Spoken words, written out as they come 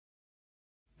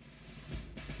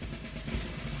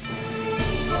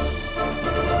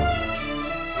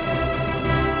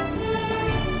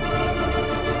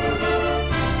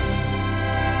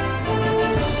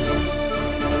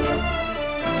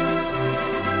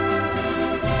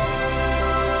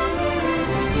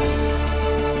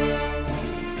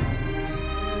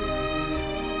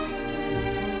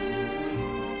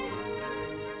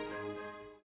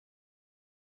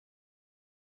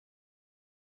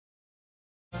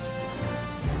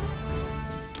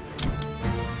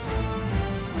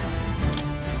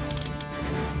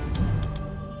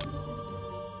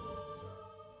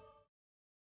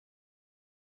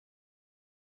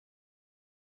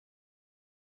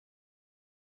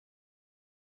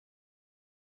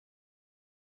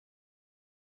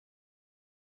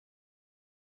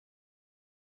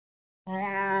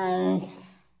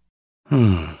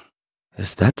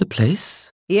Is that the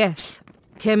place? Yes.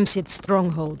 Kemsit's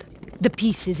stronghold. The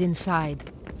piece is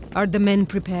inside. Are the men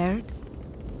prepared?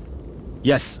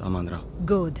 Yes, Amandra.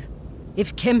 Good.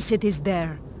 If Kemsit is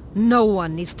there, no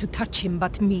one is to touch him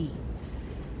but me.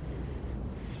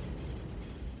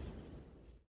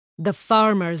 The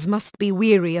farmers must be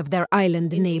weary of their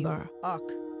island neighbor.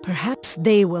 Perhaps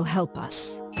they will help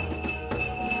us.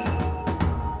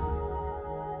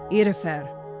 Irifer.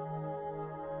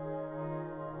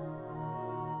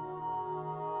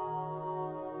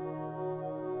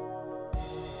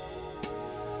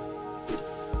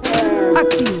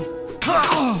 Aki.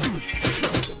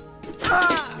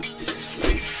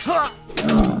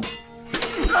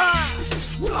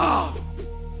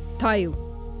 Tayu.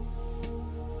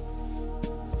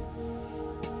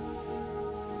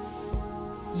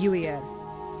 Yuier.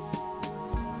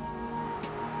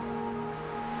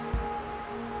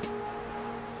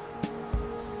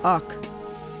 Ak.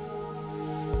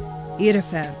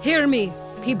 Irifer. Hear me,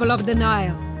 people of the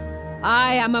Nile.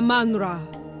 I am Amanra,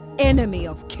 enemy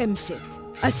of Kemsit.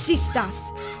 Assist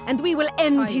us, and we will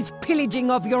end his pillaging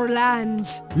of your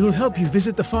lands. We will help you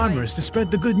visit the farmers to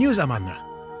spread the good news, Amandra.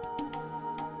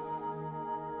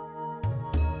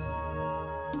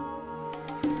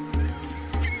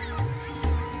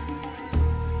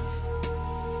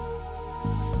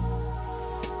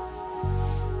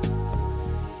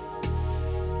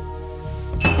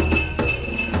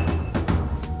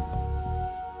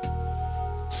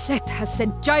 Set has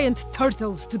sent giant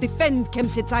turtles to defend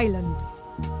Kemsit's island.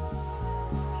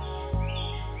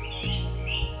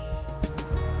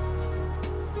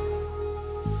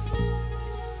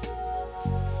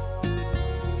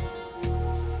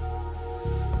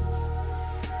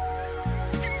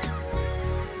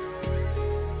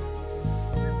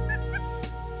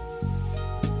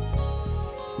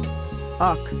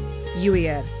 Ak,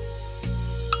 Yuier.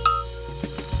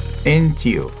 And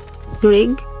you.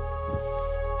 Grig.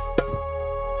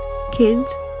 Kid.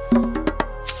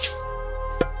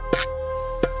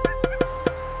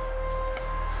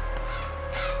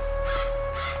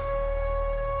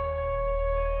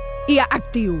 Ia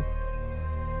actiu.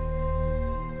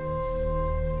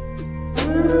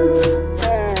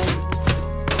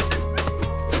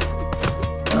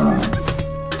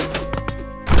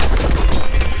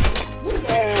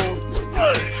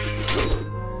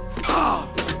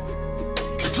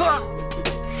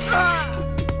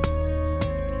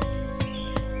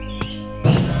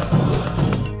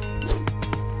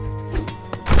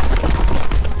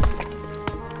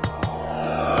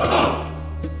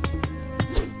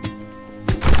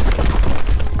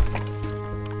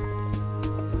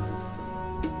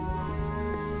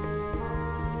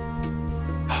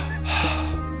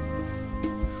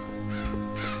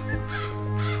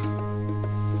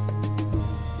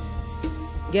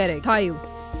 Gerek, Tayu.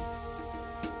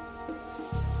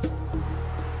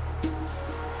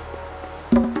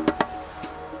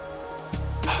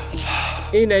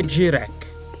 Inejirek.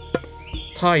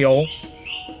 Tayo.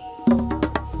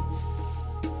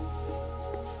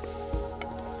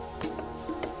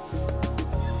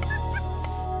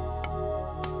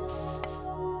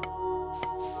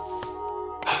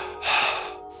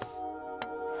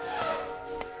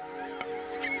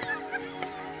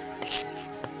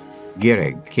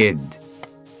 Gireg, kid.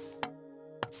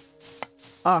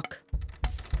 Ak.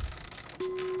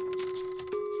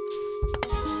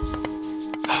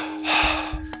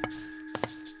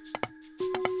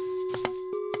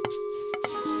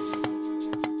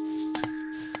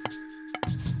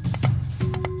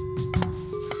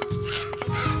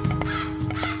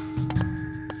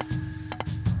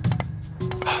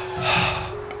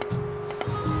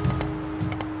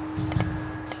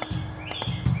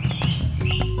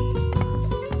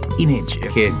 Inage,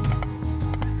 kid.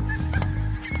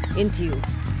 Into you.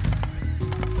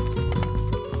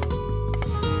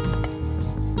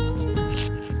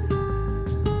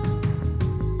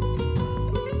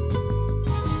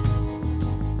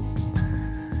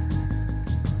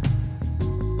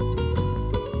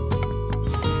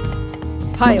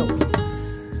 Hayo.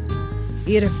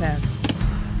 Irifer.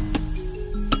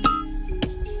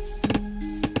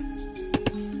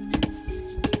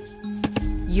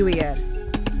 Yuier.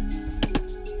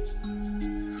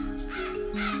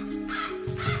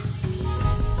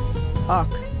 Ak.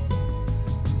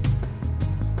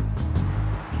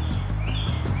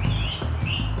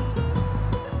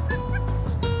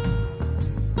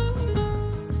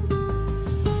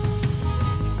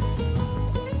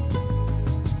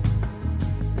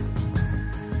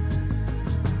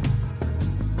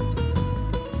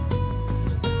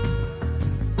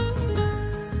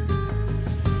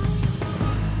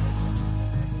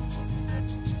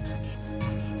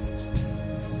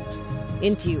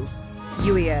 Into you.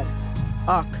 Uier.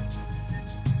 Ak.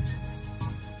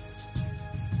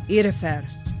 Irifer.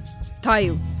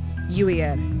 Tayu.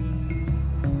 Uier.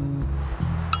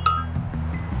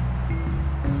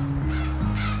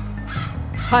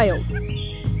 Hayo.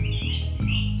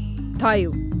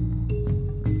 Tayu.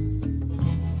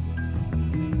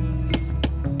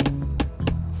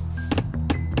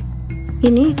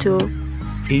 Inito.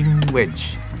 In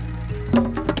wedge.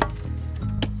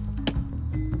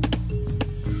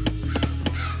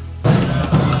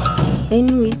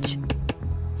 In which.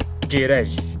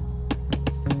 Jirej.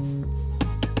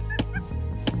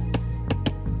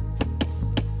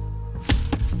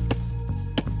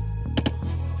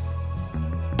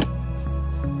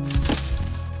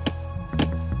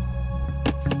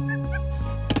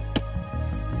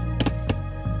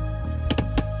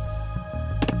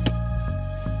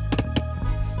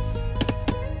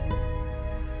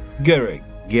 Gereg.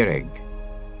 Gereg.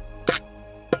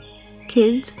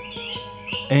 Kid.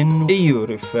 En EU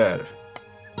refer.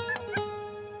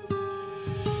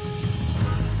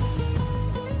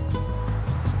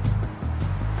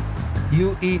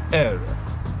 UER.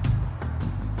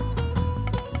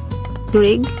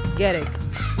 Grig. Gereg.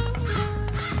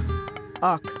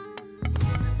 Ak.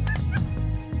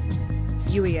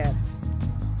 Uier.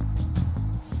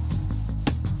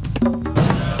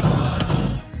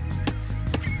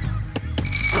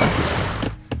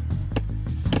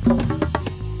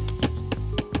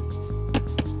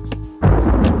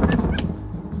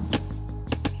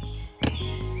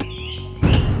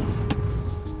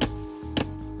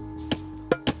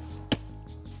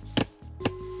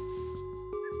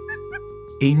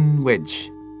 In wedge.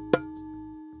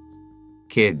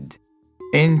 Kid.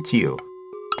 Into.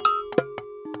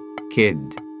 Kid.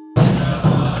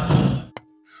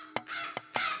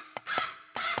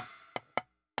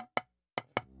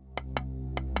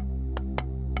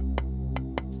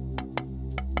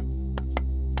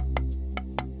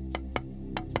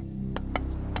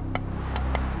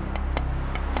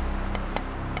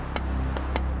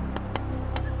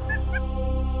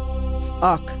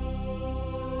 Ak.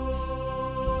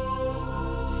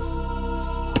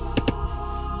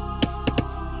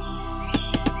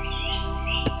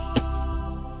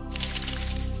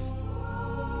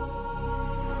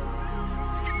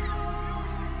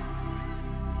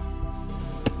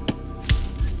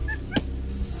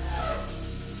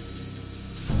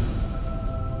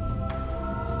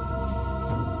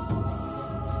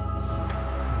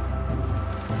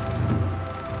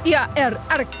 Ja,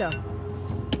 Arkta.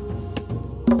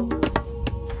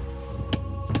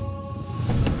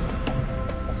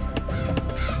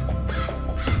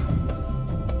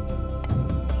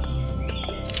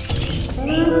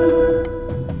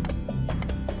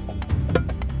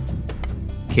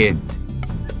 Kid.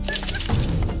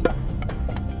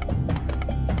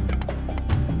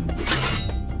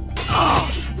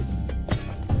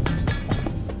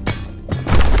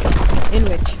 In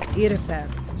which Irifer.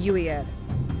 Uier.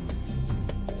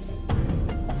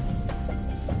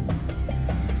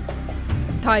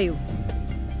 Tayu.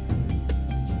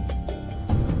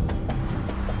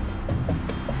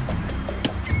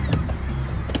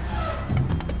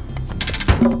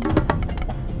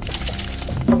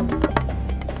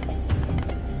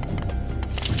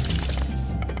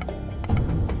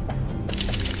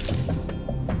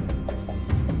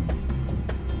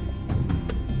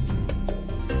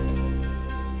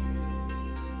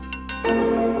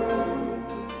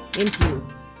 Into you.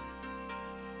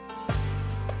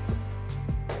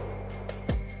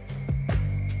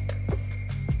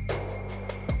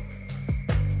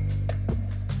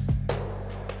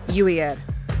 Uier.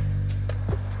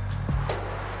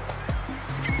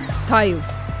 Tayu.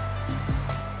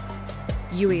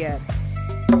 Uier.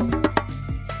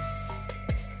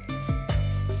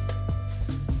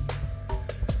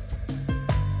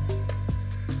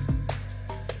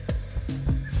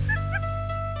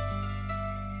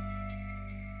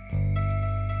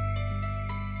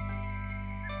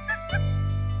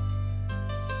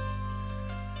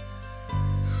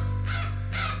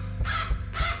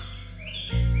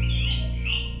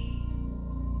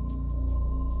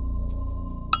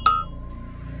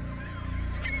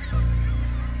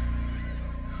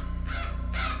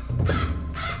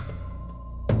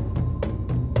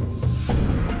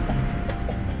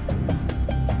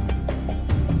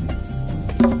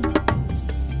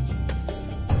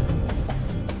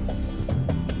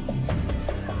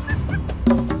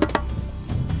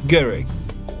 Gereg.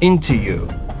 Into you.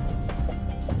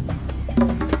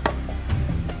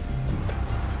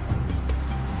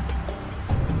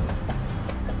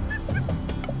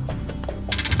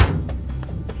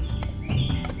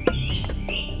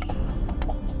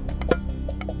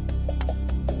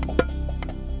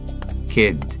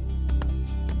 Kid.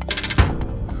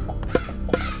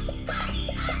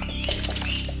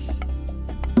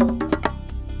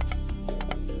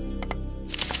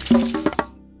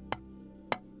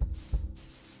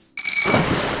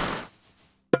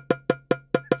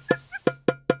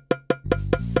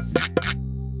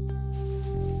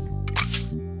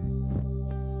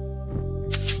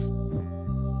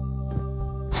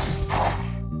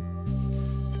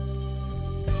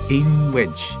 In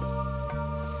wedge.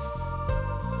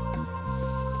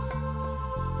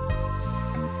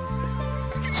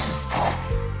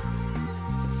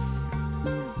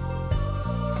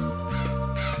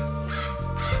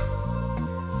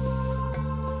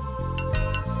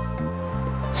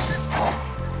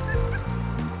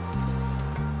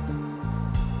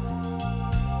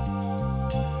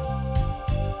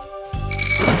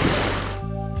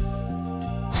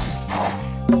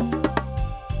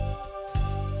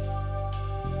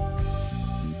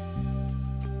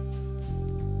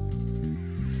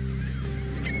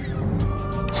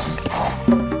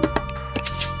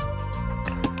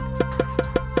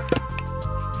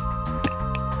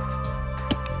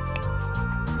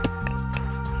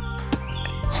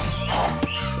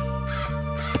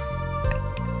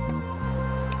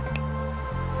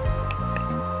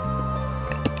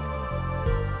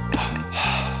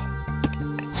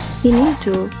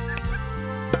 Finito.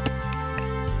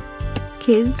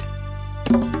 Kid.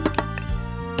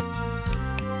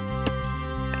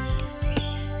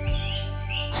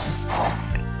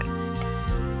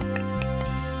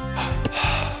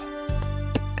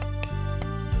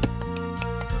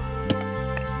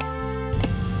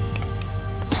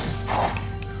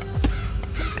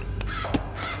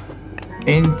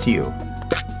 Into.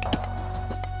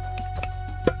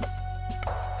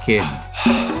 Kid.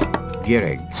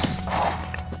 Gireg.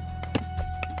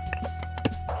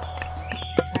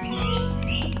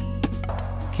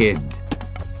 Kid.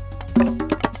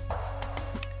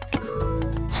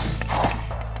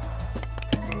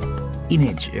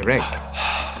 Image erect.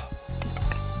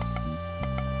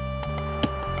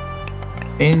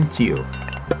 Into.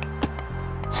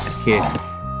 Kid.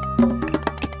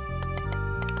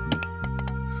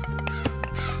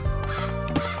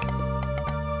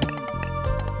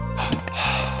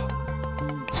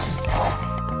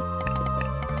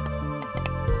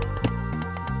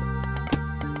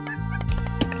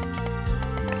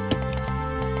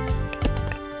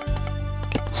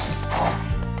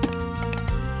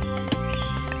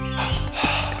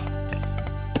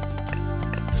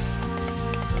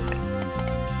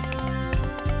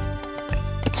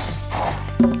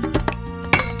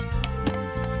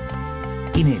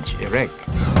 Image erect.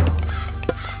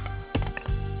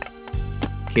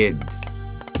 Kid.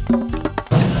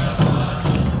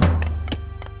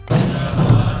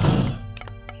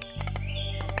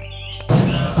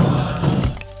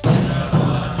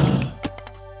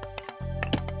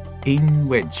 In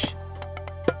wedge.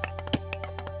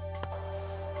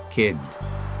 Kid.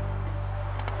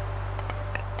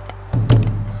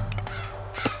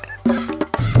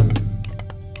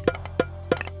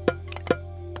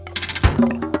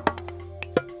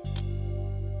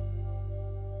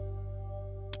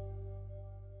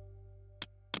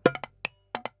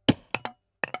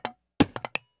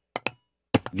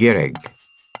 Gireg.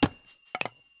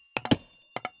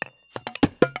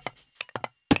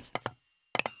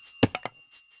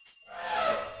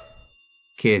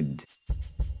 Kid.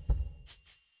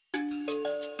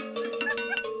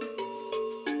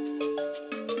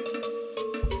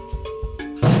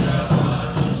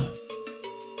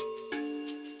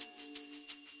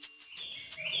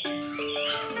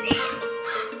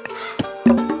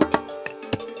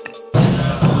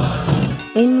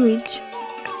 In which.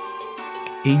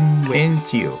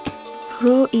 Into.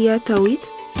 Pro ia tawid.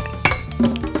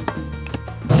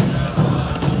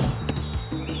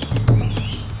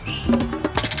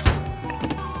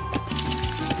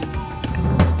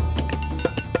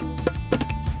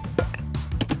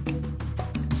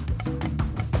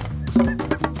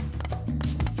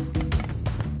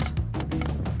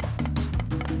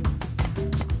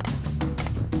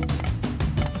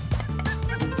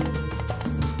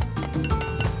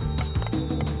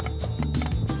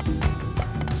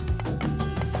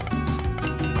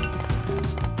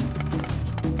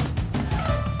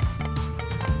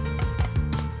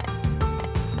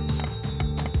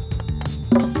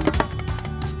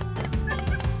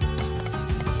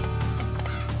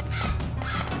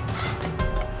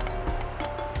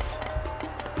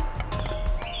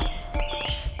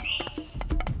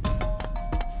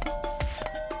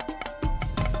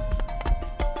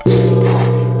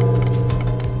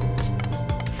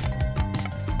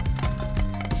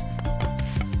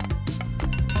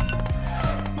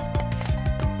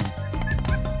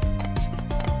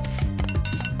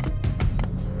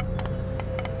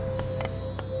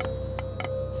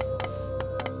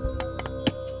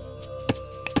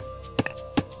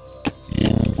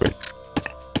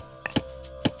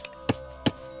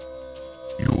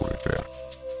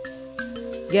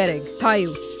 Gereg,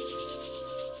 Tayu.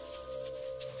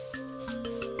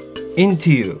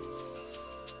 Intio.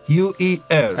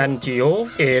 UEL. Antio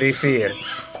Erifir.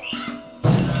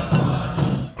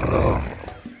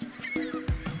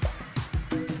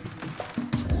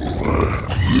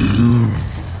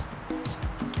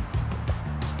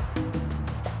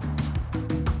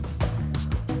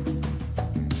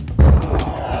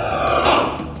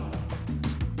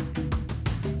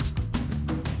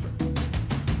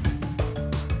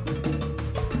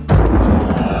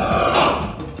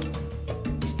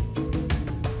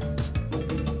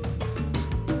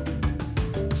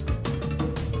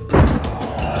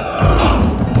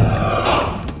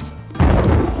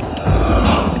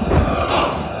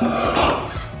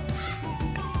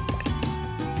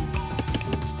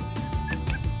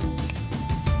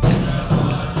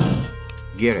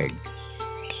 Gereg.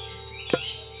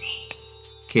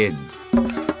 Kid.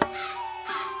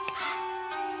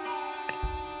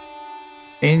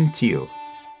 Intio.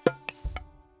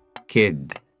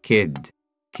 Kid. Kid.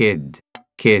 Kid.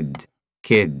 Kid.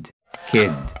 Kid.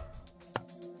 Kid.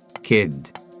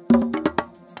 Kid.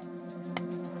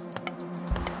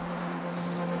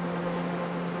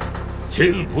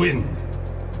 Tilbuin.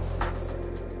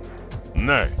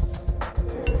 Nej.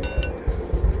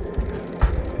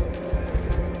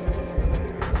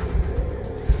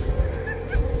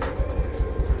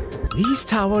 These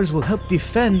towers will help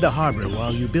defend the harbor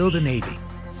while you build a navy.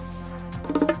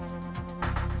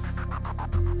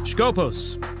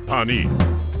 Skopos. Pani.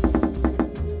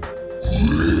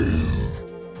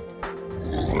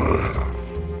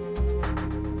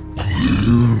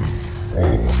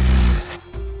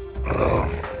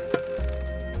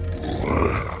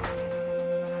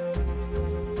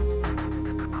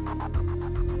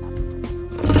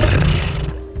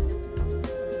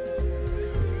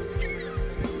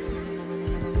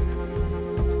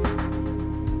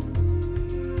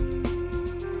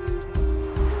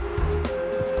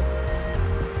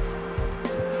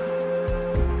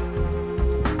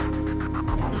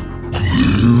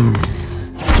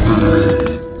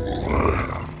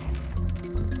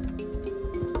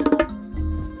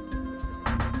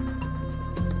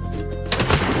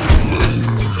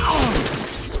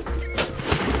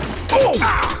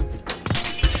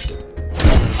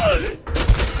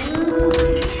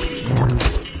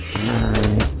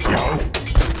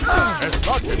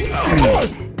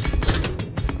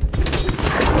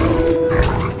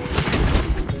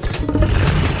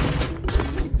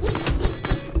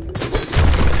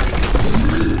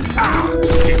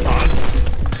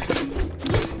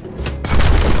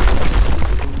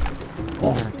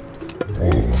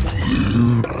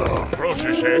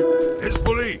 Prošeše.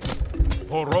 Izboli.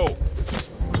 Poro.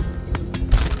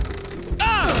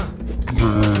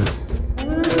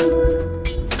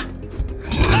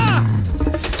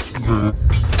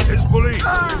 Izboli.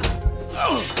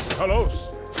 Kalos.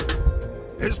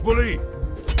 Izboli.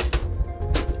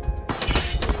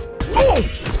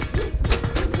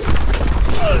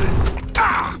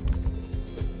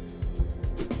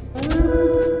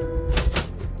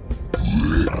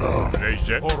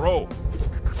 Neyse. Poro.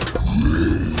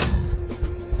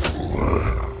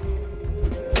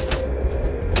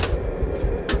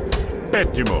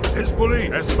 Pettimos.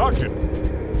 Izboli. Esvakin.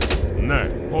 Ne.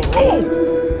 Poro.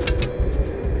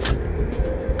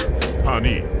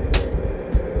 Pani.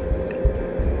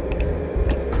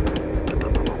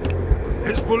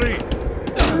 Izboli.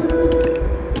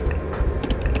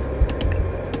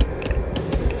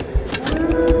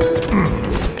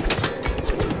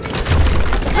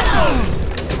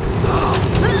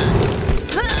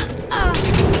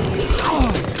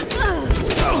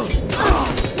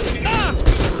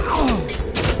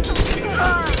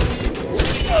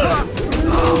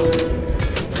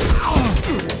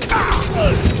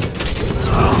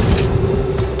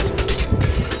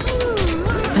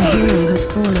 A hero has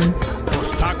fallen.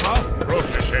 Ostakla.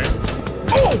 Prošeše.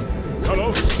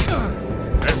 Kalos.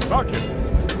 Esvakin.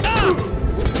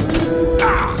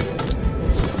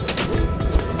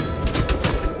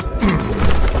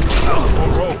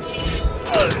 Poro.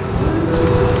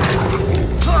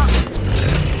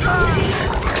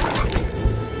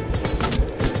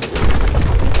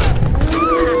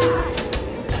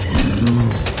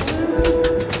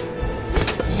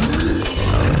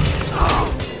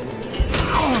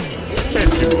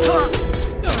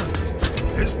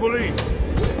 Izboli.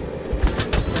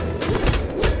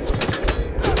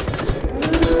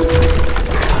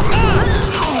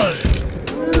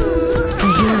 A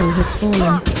hero has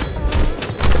fallen.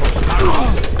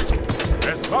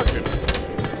 Esvakin.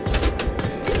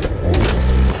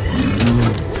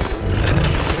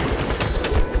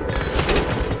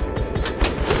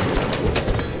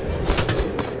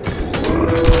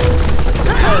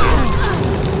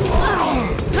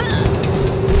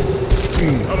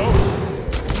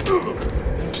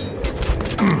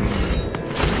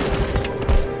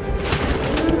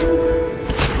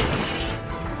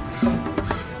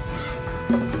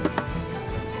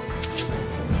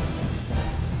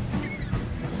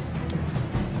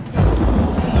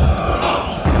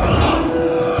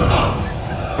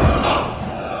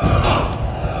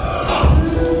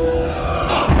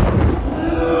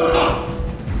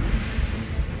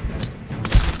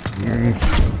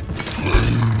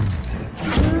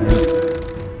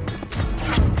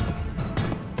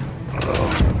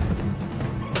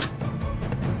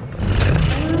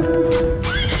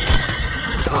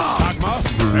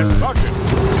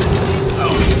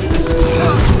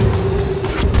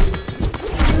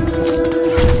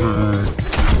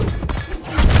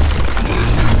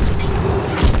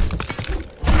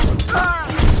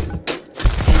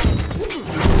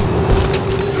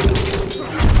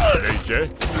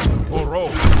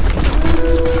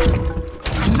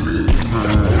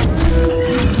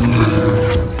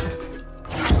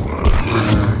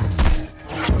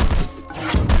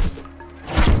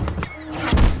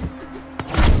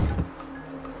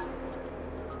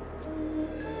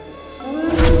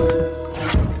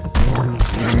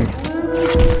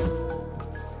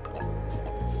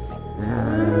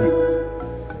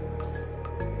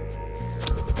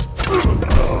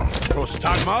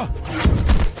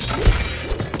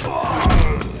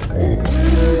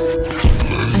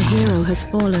 A hero has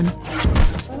fallen.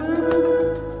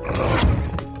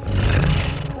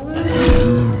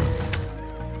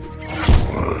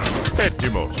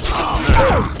 Ettimos.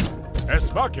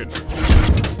 Esvakin.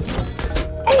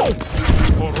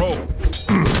 Oro.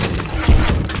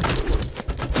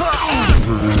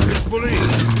 Dispoli.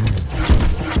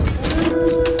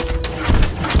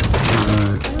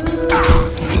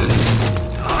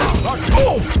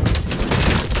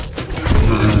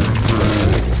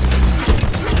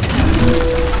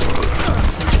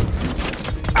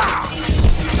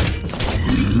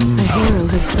 A hero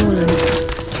has fallen.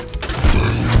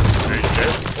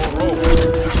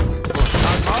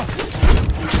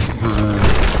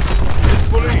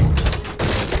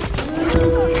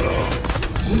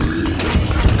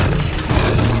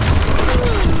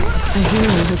 A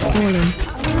hero has fallen.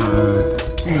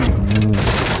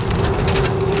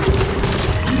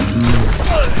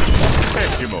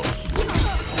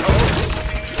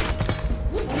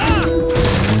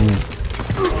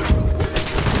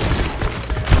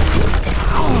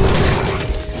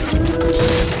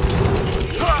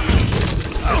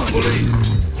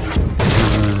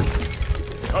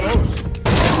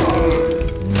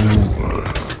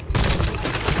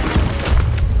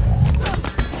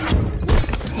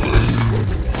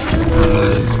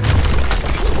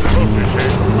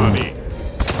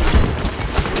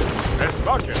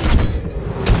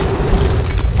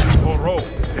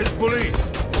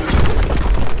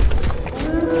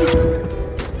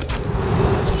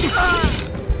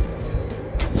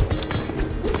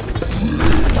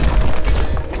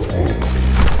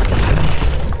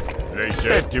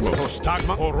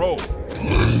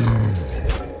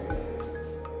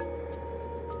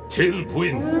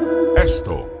 Tilbuin.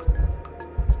 Esto.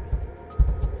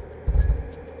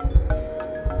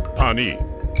 Pani.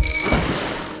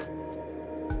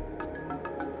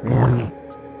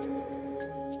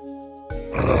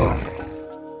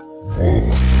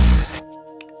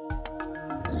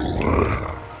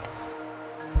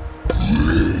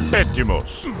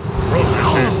 Ettimos.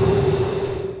 Prošeši.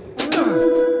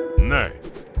 Ne.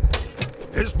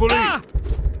 Dispoli.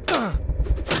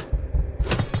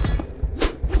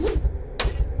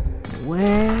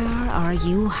 Where are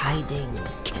you hiding,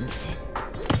 Kemsit?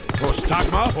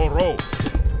 Prostagma Oro.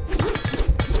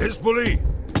 Dispoli.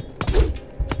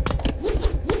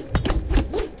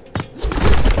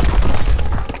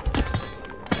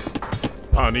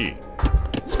 Pani.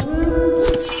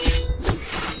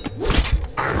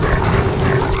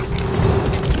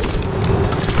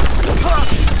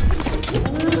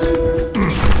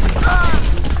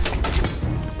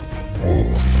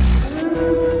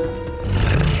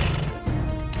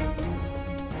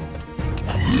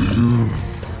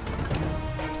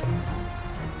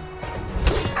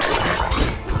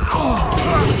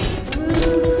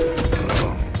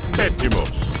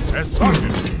 Ettimos.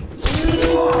 Esvakin.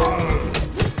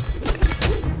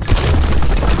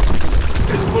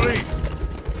 Dispoli.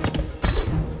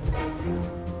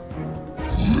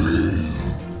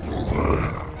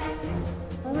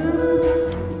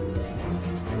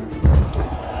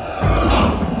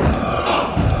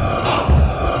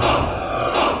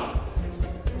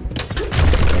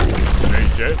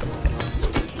 Neyce?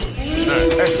 Ne?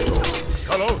 Esto.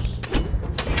 Kalos.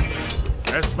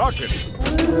 Esvakin.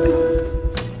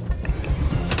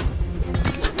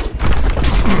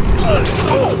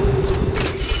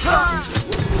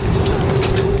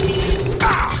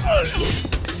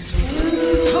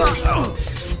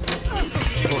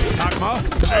 Prostagma.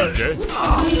 Neyce?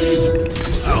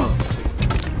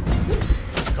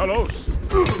 Kalos.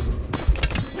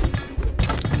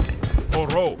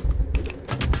 Oro.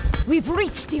 We've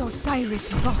reached the Osiris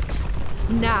box.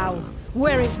 Now,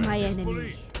 Where is my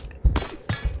enemy?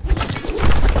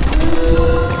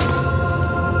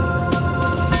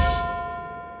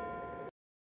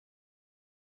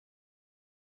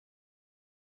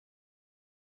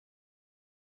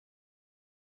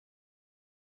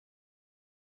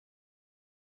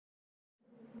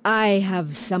 I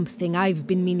have something I've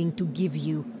been meaning to give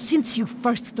you since you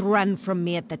first ran from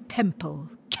me at the temple,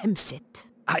 Kemsit.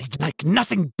 I'd like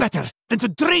nothing better than to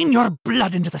drain your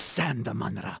blood into the sand,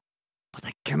 Amanra. But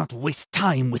I cannot waste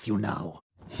time with you now.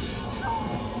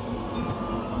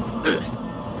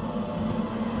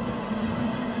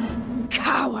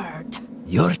 Coward!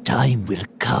 Your time will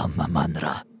come,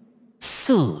 Amanra.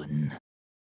 Soon.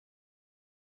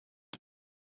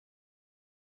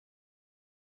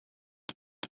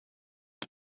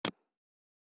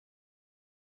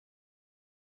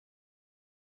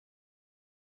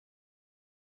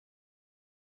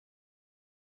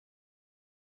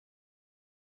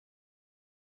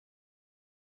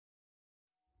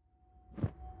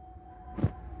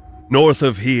 North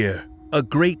of here, a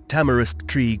great tamarisk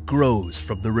tree grows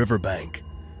from the riverbank.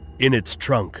 In its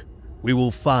trunk, we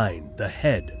will find the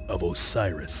head of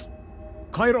Osiris.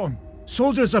 Chiron,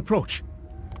 soldiers approach.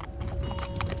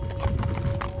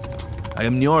 I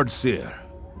am Njord Seer.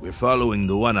 We're following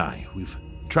the One-Eye. We've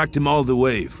tracked him all the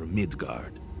way from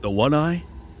Midgard. The One-Eye?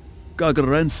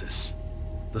 Gargarensis.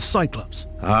 The Cyclops.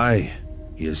 Aye,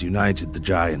 he has united the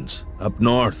giants. Up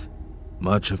north,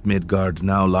 much of Midgard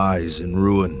now lies in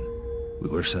ruin. We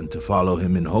were sent to follow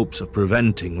him in hopes of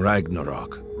preventing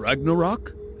Ragnarok.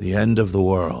 Ragnarok? The end of the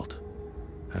world.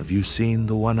 Have you seen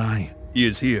the One-Eye? He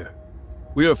is here.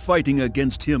 We are fighting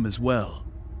against him as well.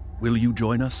 Will you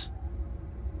join us?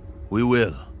 We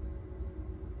will.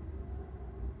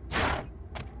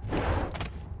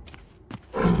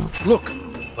 Look!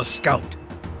 A scout.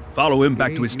 Follow him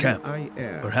back to his camp.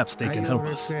 Perhaps they can help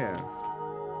us.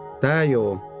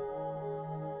 Tayo.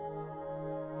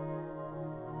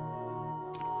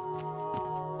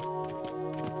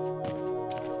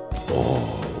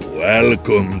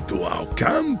 Welcome to our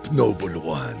camp, noble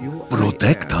one.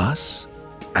 Protect us,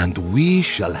 and we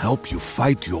shall help you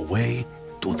fight your way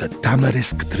to the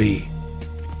tamarisk tree.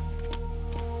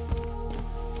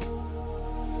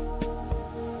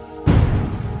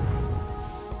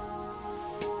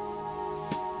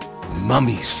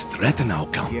 Mummies threaten our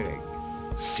camp.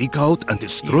 Seek out and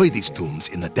destroy these tombs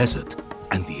in the desert,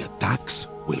 and the attacks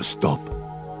will stop.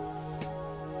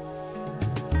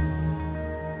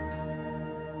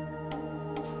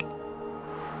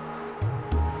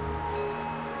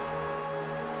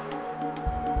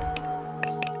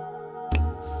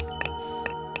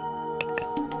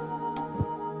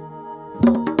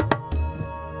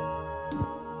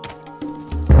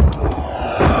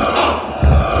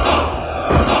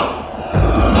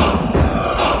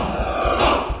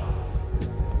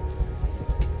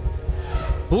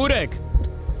 Burek!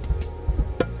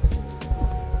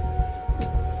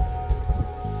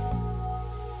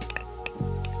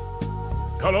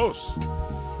 Kalos!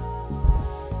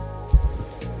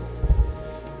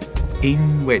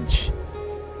 In wedge.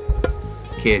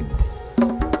 Kid.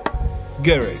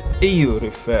 Gary, EU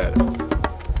refer.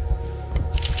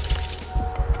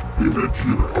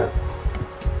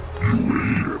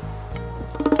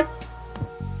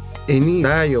 Ini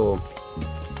Tayo.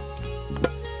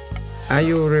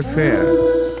 Ayo refer.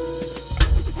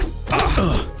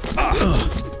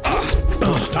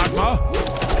 Dagmar!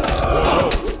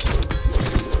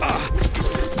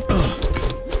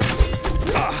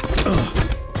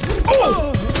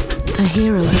 A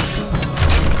hero has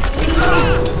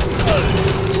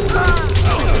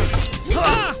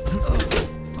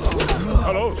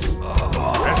Kalos!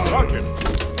 Esmakin!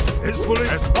 Hizbully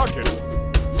Esmakin!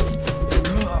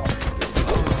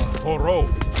 Horo!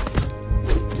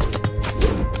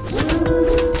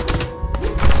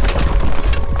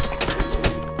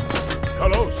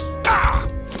 Kalos!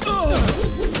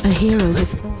 a hero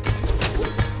has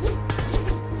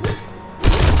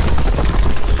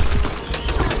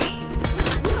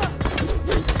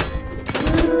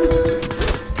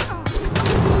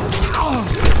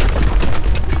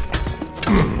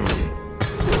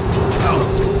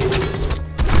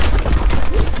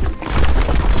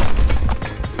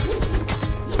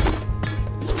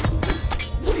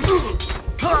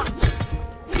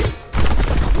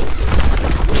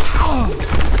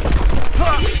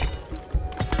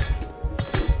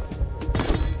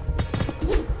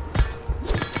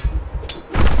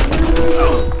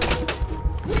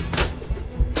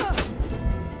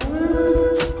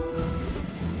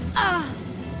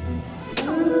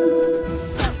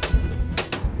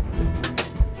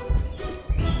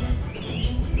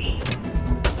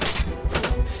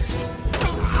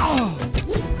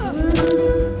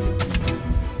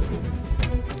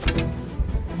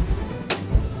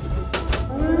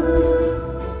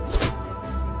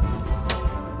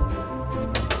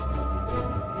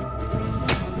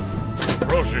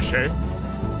Proszę.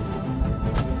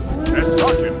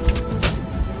 Estokin.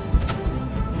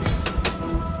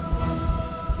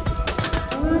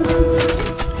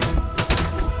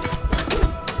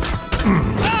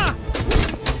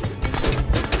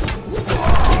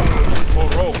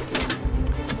 Horo.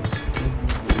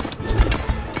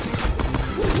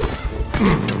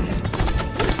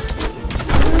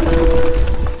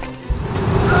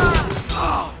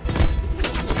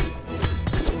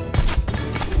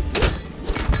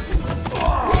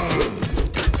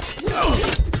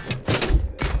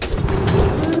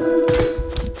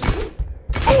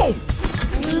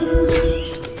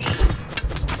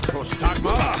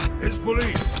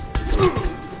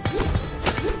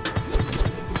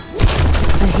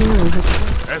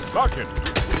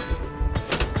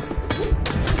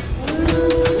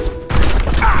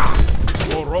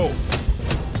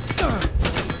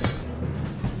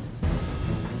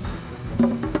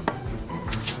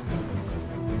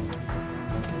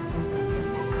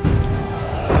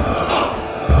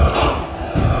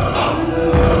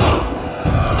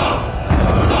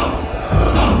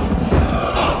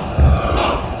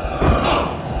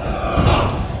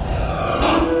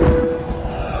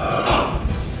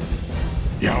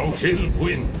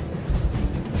 Tilbuin.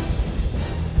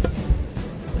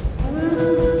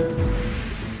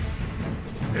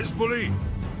 Hezbollah.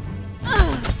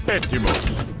 Petimos.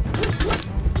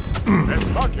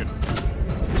 Estokin.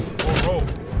 Horo.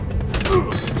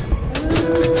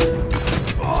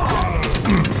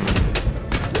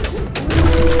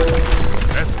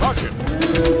 Estokin.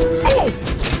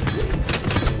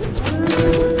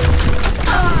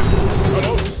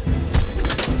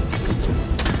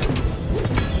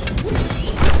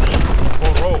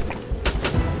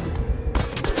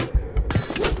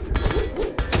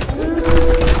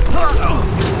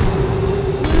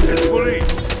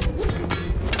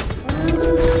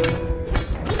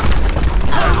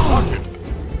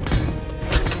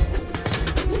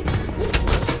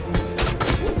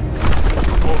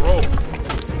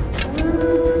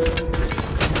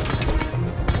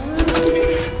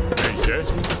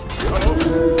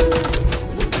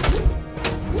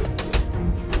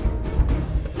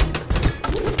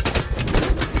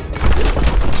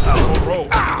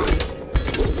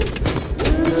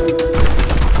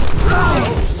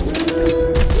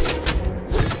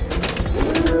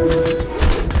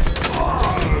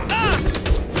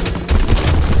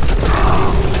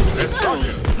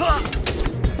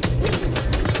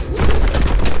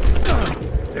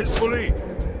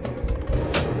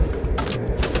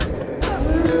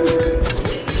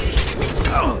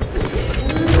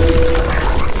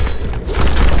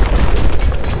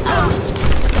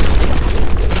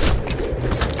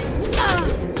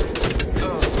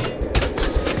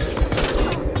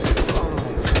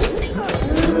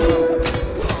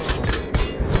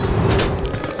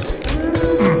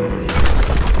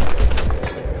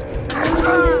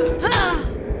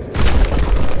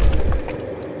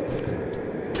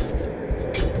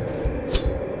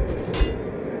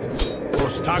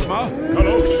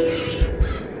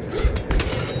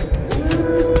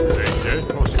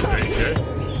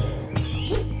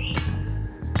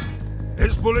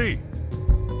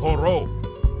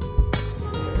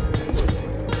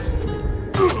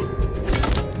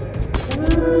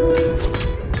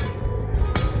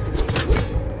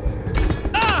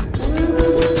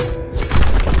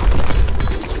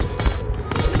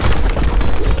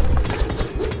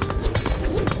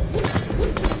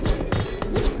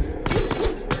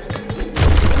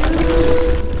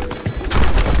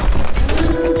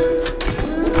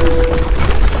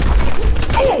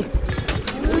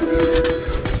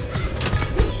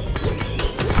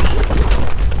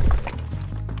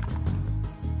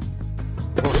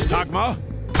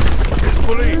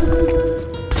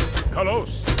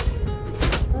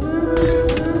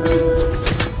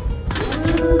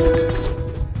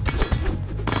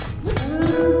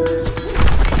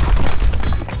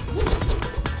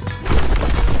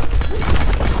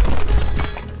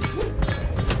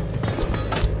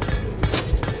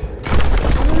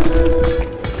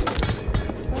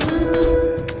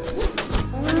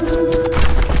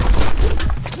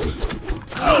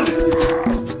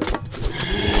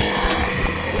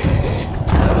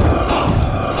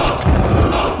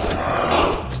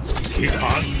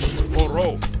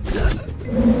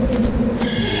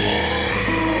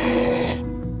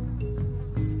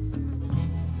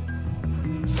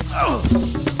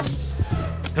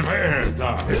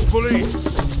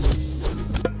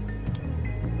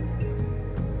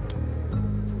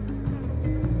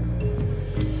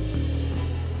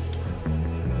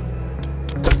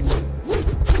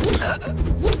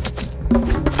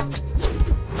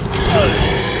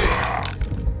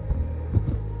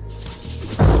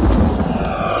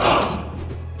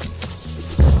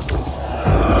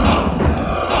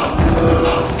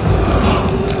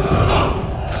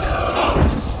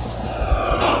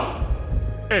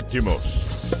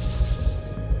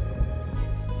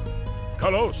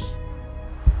 Kalos.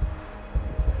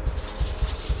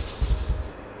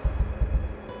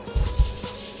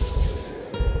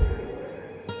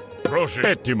 Proszę.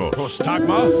 Etimo.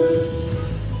 Prostagma.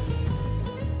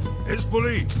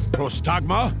 Espoli.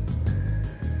 Prostagma.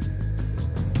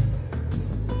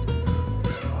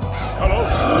 Kalos.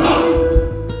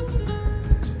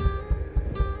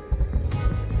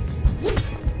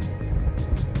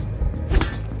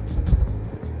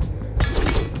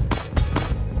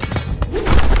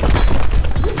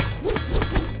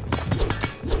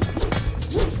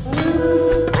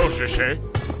 Proszę się.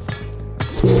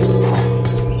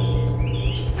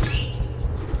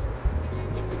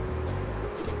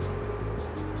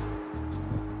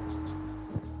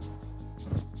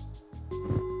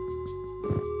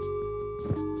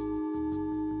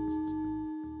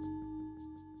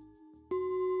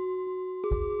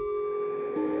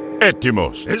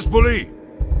 Etimos. Espoli.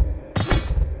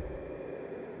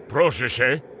 Proszę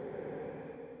się.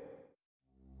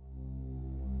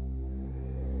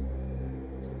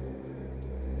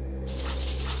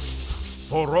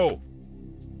 Poro.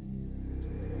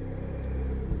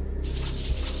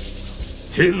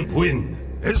 Tilbuin.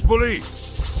 Espoli.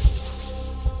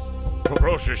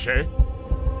 Proszę się.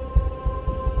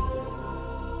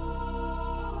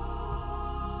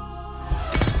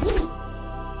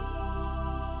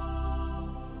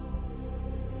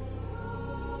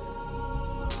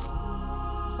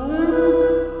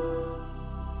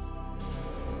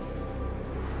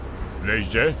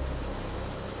 Lejdzie.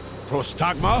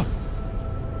 Prostagma.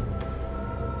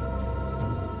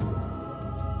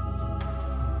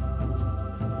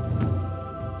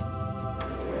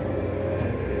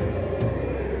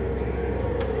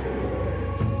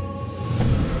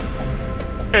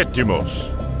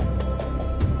 Etimos.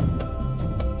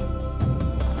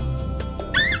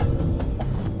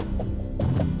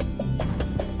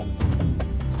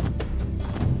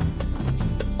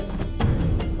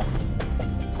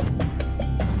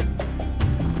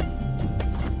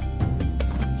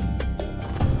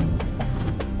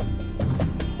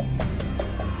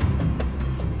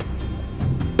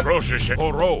 Proszę się.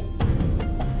 Oro.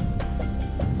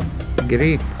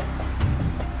 Greek.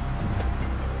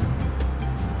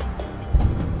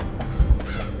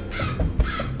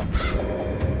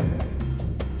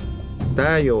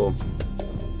 Tayo.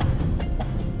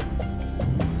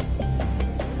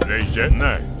 Lejdzie.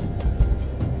 Ne.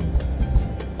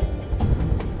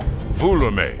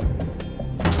 Volume.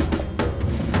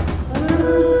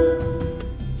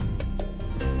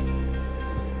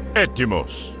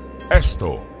 Etimos.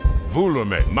 Esto.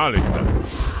 Volume. Malista.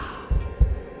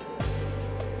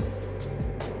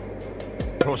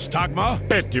 Prostagma.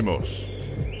 Etimos.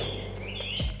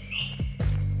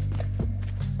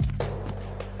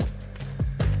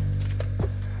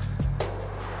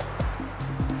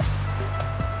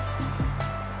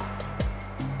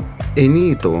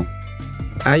 Enito.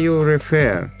 Ayo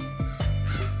refer.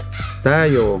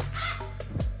 Tayo.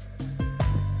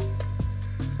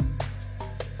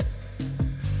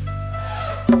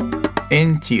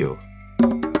 Entio.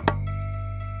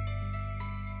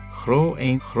 Gro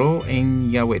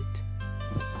en Yawet.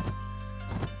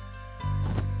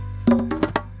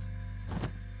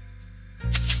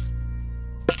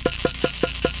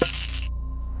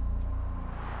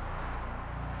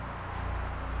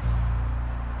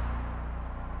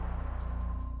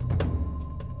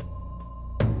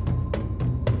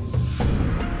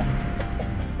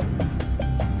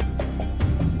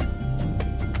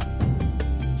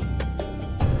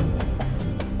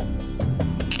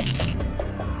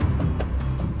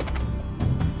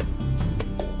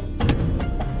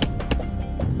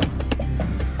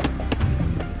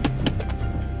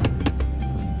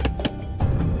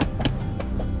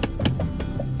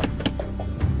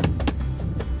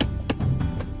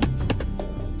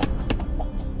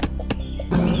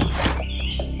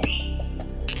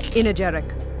 Inageric.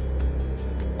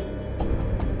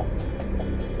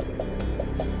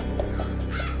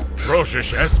 Proszę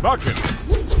się. Esmakin.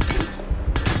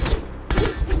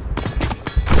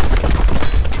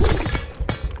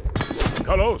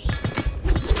 Kalos.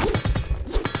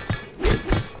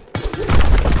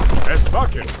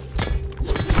 Esmakin.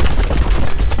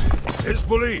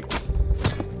 Espoli.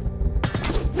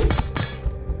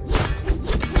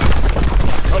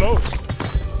 Kalos.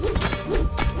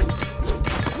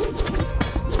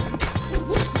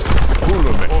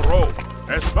 Volume. Oro.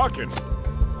 Esmakin.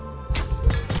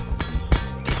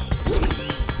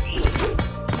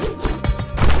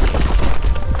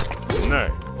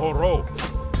 Ne. Oro.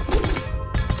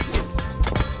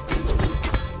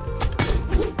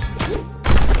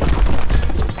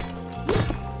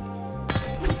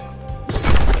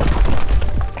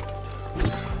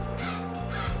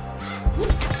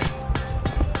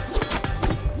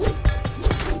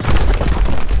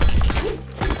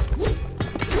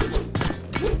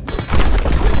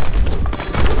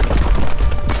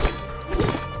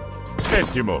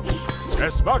 Pentimos.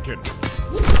 Esmakin.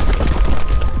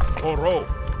 Oro.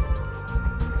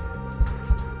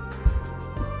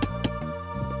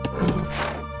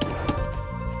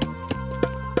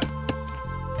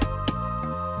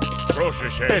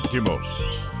 Rosheshe. Pentimos.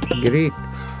 Greek,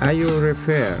 are you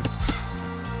refer?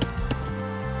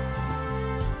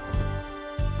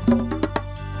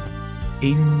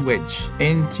 In wedge.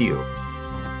 Entio.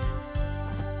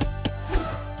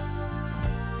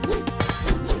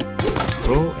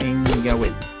 Ro en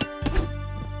Yahweh.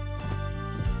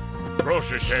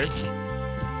 Rosheshe.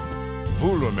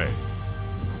 Volume.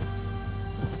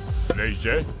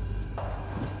 Leje.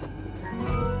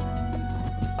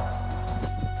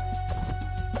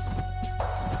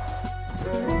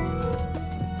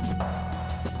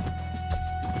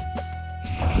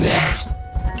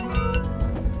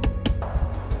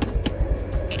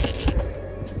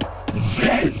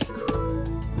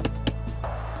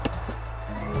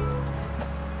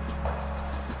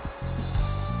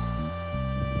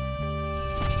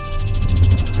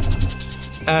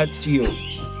 Atio.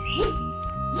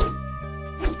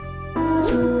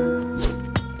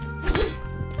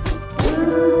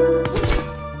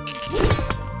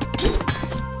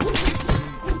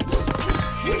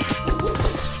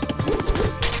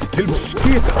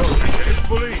 Skita.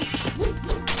 Esbuli.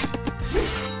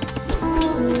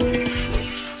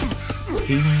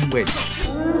 In wedge.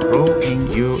 Ro en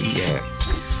UER.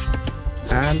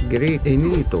 And Greek,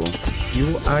 inito,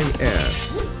 UIR.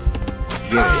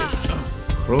 Gereg.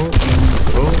 Ro en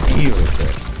Ro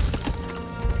Irefer.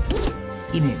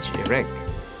 Image erect.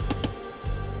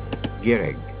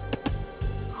 Gereg.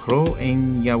 Ro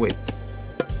en Yahweh.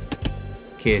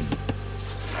 Kid.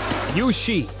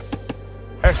 Yushi.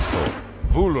 Esto.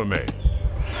 Volume.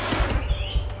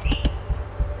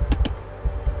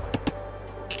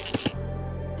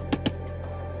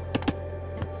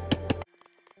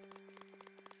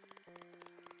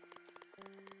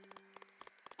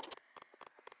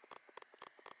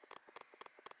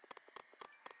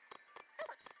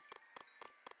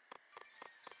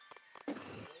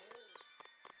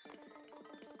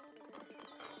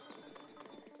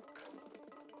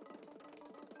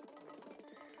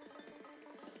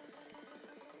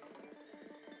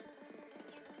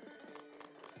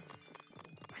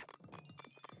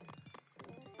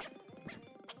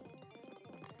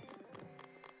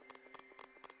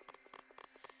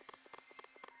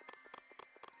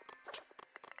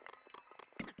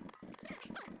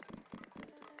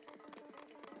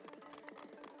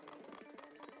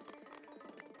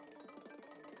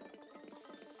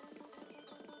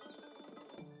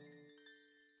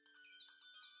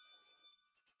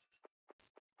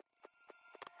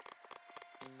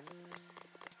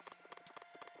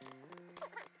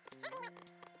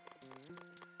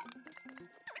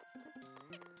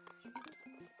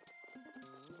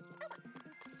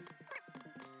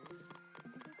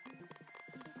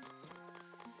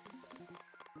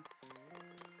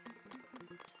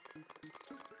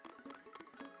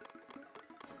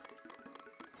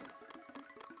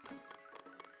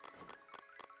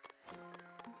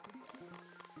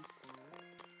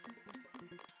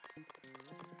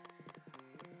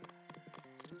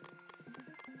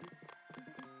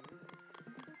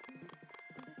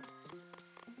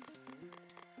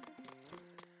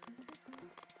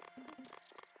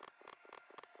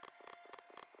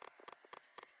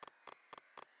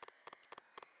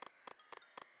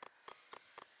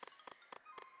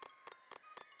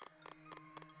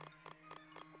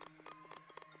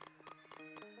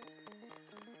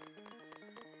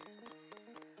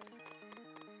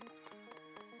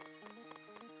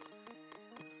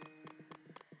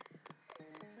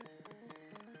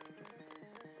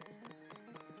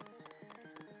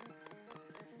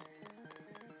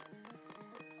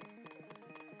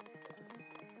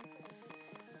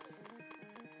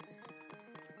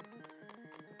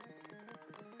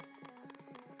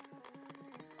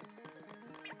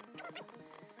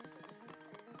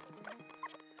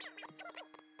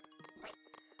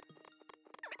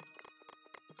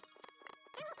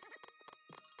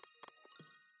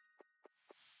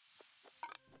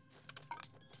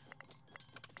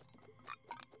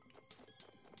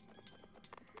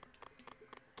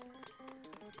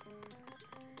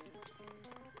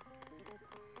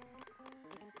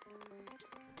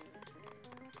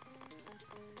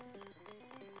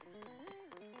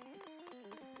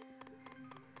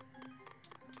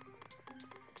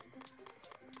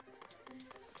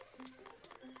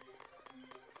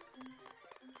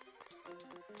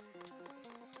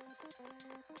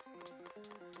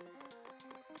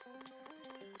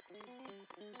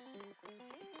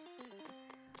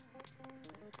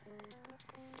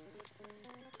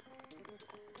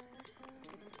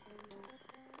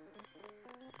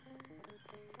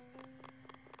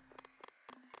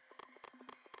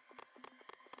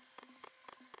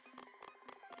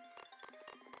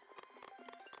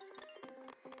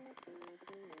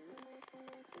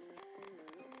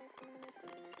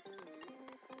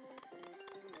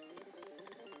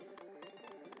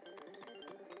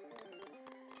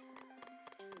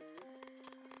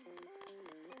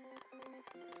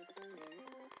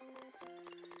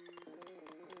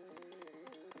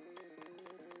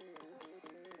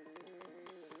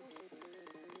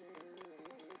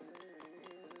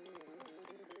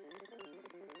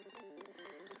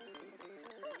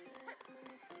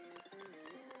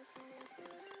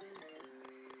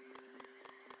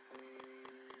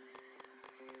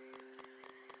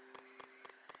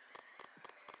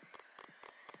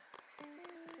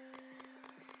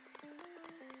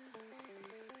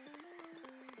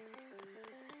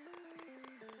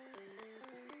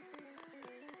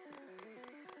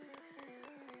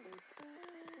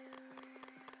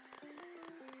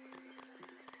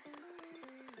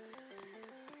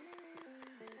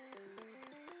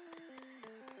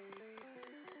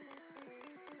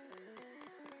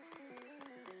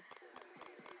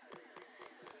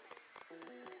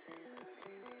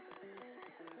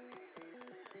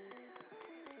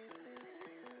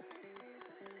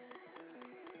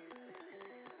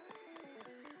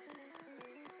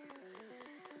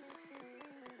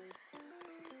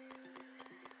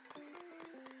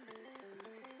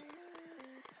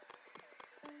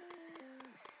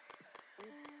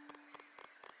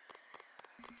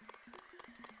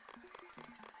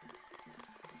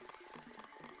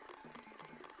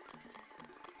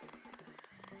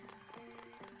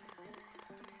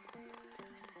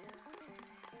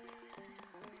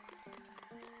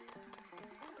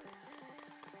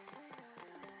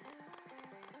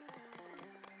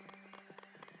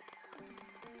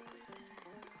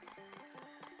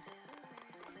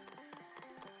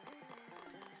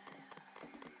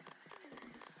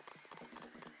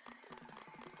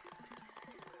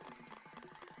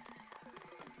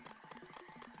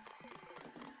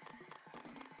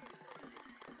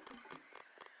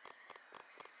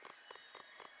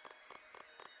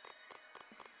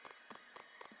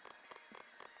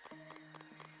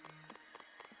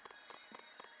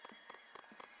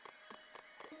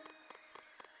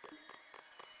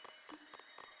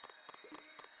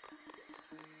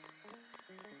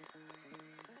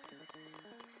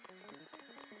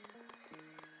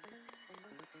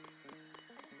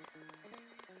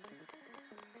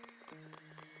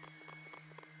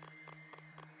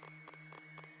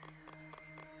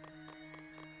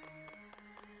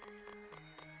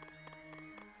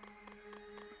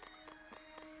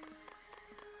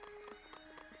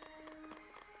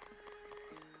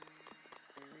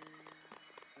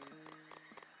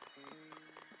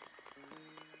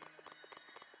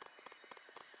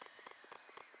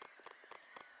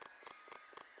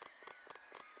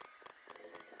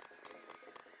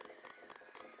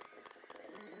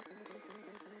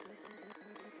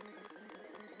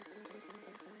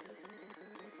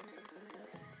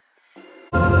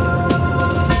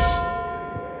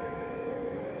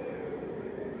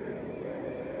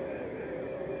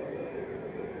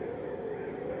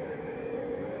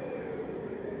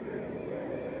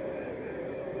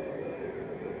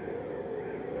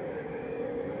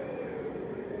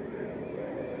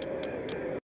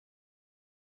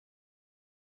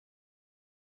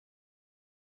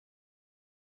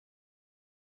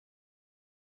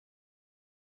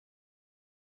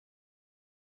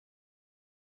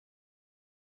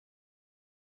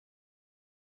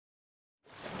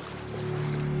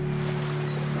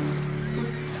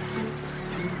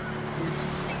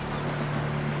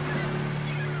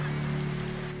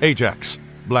 Ajax,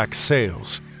 Black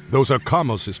Sails. Those are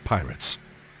Kamos's pirates.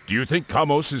 Do you think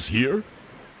Kamos is here?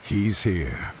 He's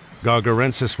here.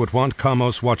 Gargarensis would want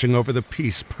Kamos watching over the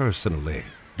peace personally.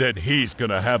 Then he's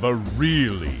gonna have a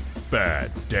really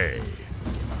bad day.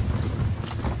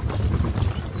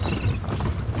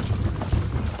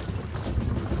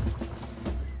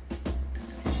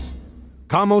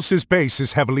 Kamos's base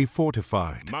is heavily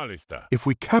fortified. Malista. If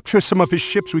we capture some of his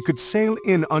ships, we could sail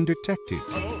in undetected.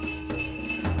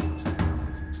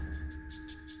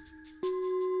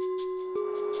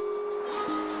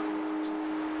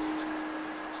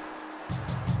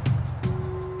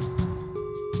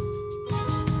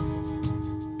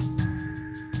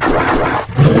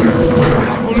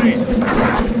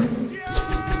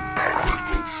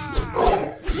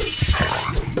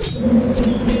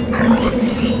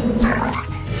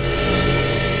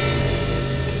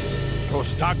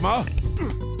 Ostagma?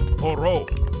 Oro.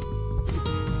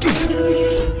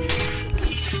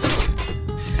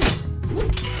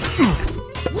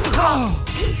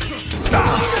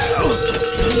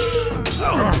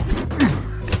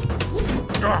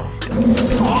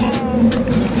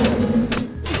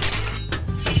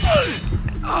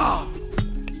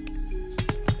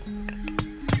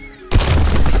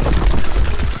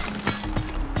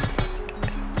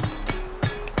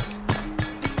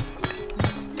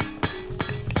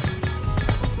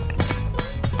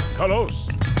 Kalos.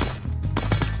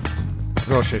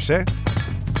 Rosheshe?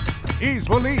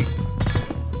 Izvoli!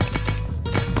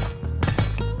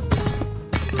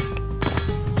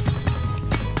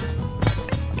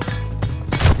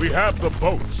 We have the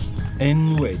boats.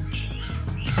 Enwedge.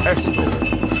 Esto.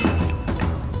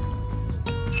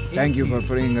 Thank you for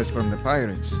freeing us from the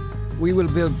pirates. We will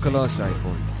build colossi for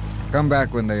you. Come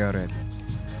back when they are ready.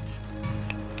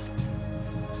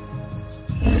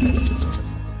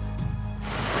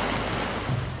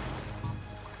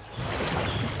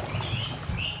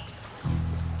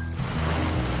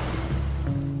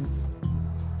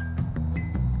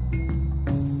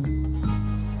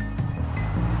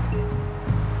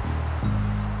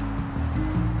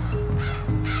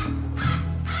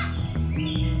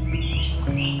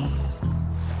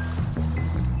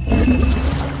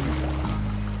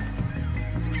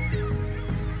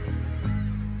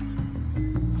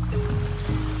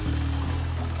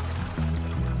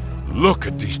 Look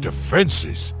at these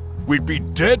defenses. We'd be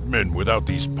dead men without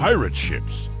these pirate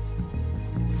ships.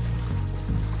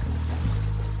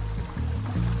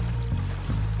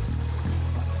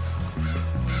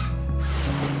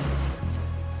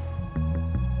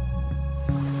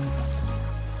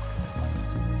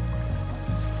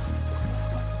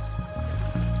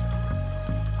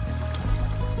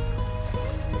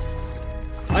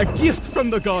 A gift from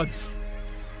the gods!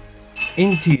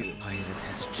 Into you. Pirate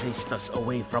has chased us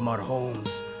away from our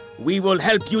homes. We will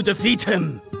help you defeat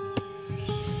him!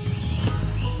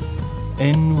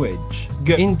 Enwedge.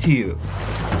 Into you.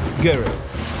 Guru.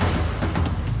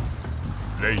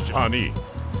 Lejani.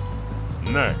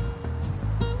 Ne.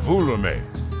 Vulume.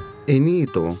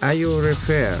 Inito, a you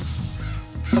refer.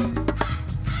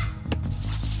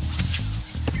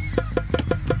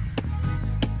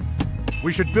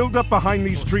 We should build up behind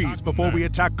these trees before we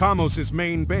attack Kamos's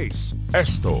main base.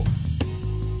 Esto.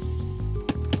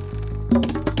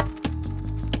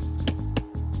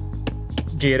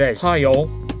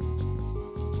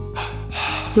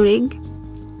 Rig.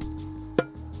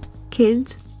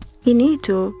 Kids.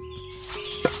 Inito.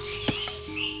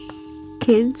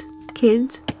 Kids.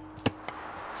 Kids.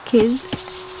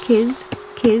 Kids. Kids.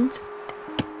 Kids.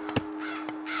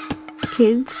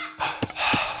 Kids.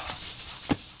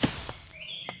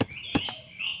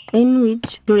 In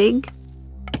which rig?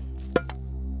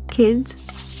 Kids.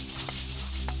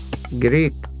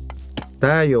 Greek.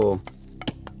 Tayo.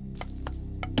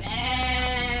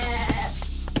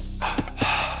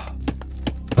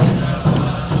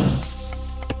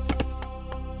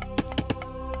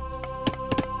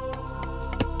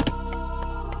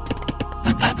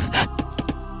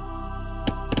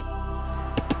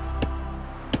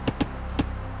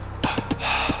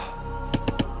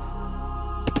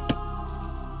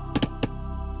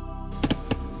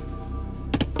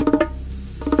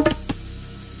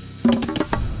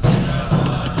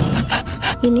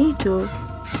 Inito.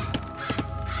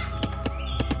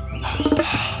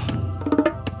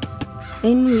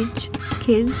 In which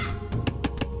kids?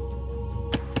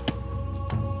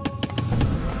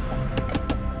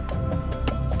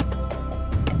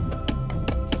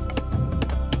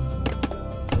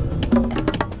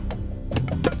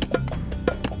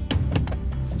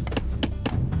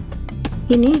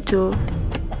 Inito.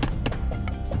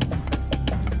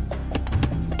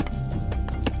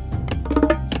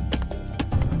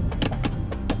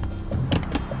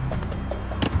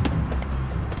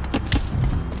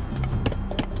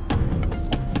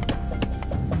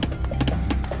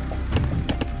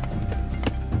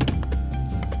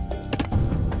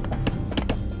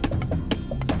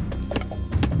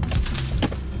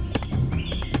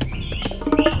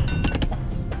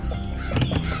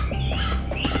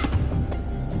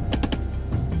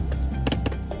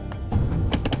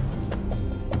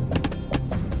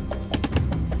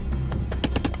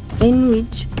 In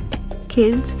which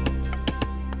kids?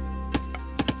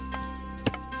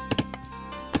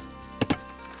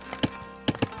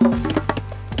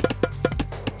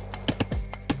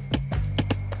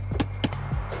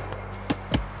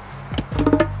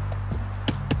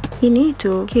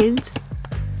 Finito, kids.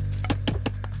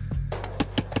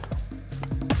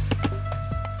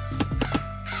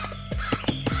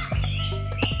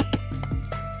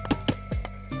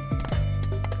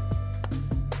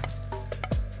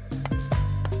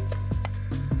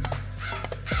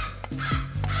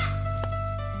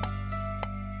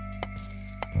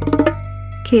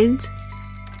 Kids.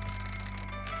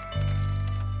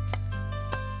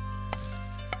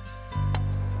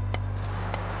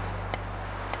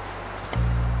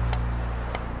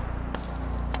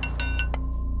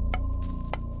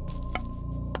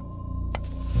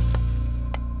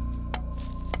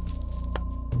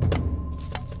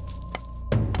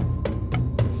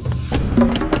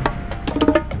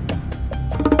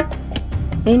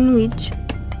 In which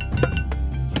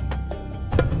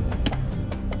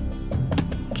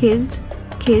kids,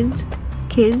 kids,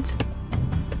 kids.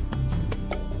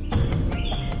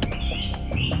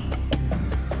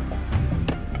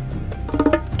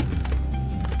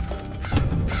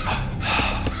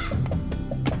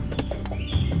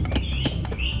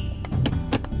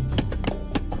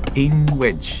 In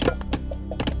which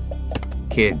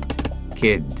kid,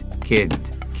 kid, kid,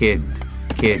 kid,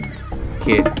 kid,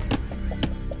 kid.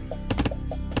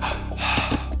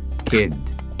 Kid,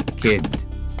 kid.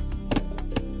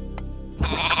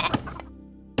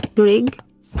 Rig.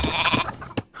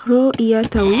 Khro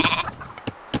Iatawi.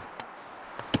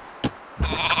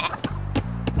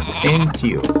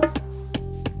 Entio.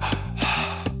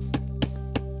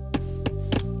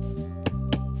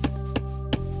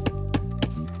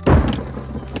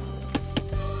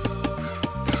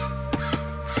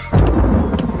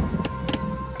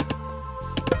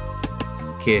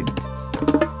 Kid.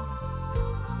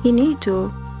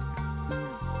 Finito.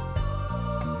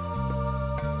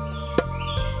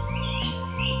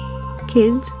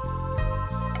 Kids.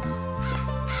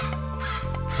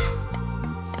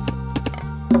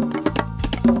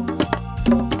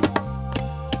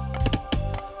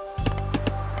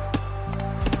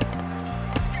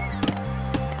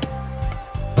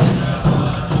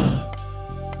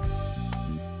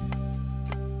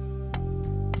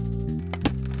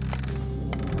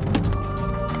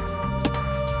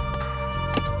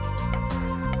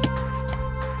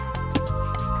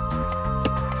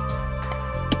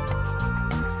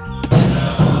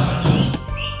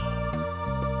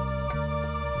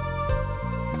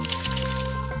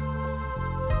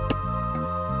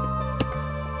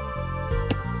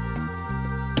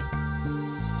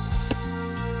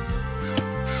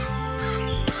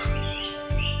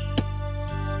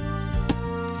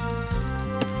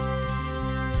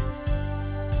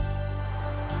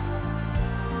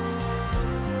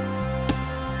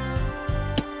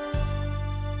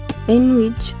 In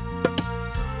which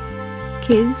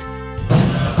kids?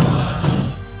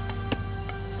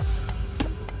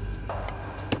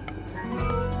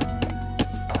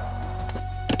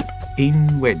 In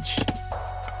which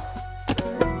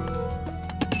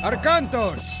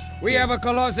Arcantos, we have a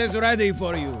Colossus ready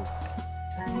for you.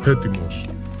 Έτοιμος.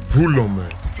 Βούλομαι.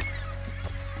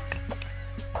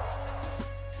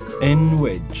 In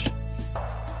which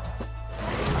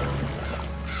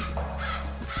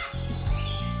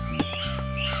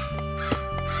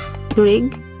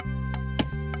Rig.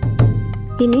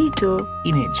 Finito.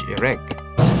 Inich erect.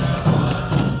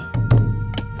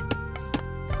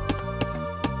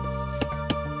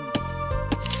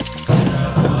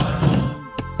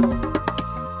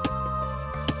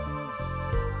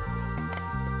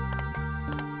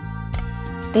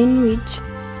 In which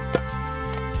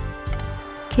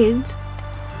kids?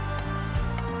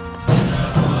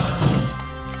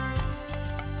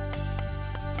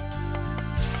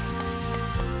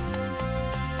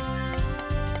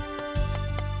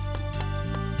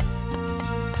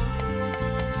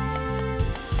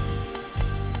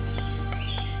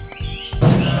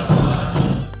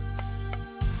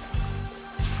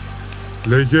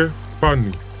 Λέγε πάνι.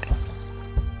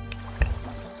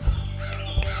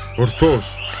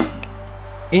 Ορθώς.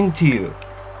 into you.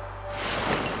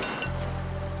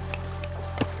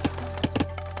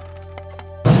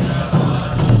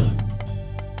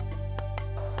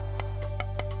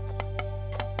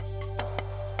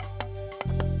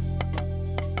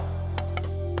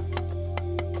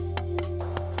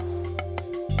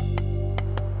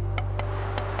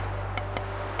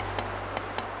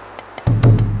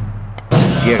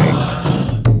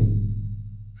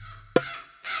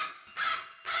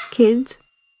 Kids.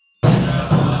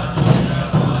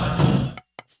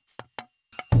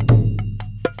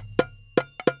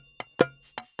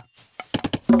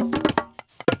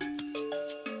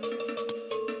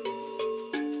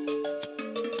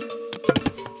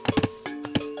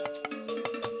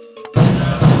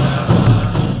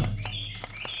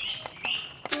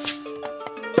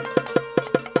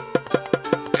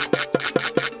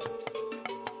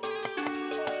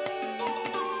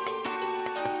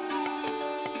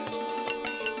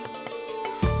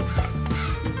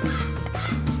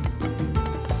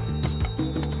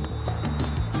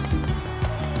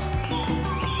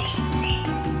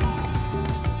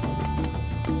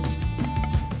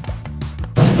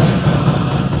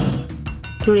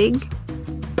 Rig.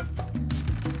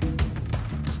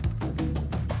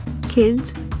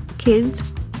 Kids. Kids.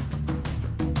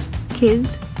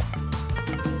 Kids.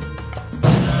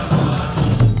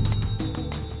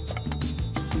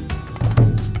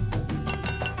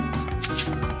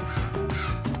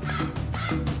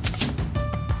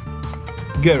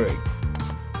 Gary.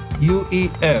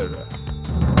 UER.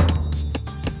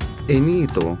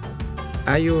 Enito.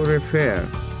 Ayo refer.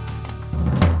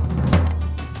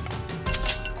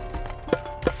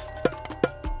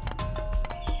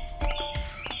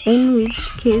 In which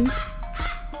kids?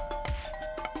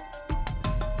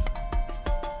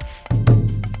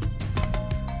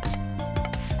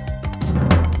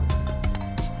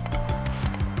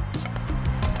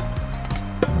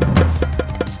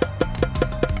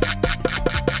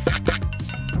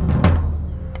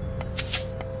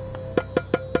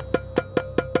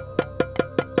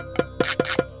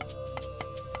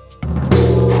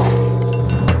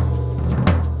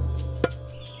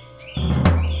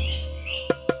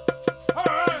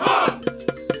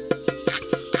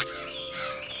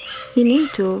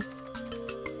 Finito.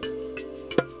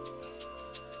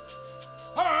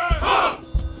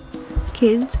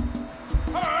 Kids.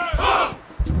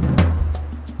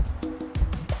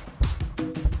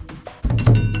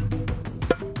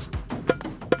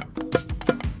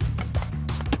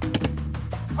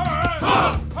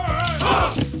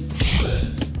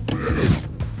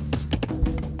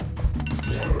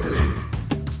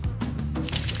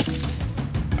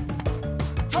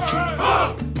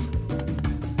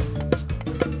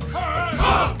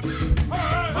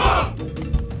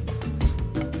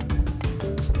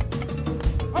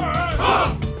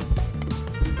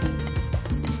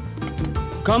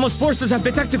 Kamos forces have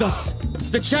detected us.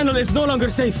 The channel is no longer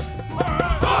safe.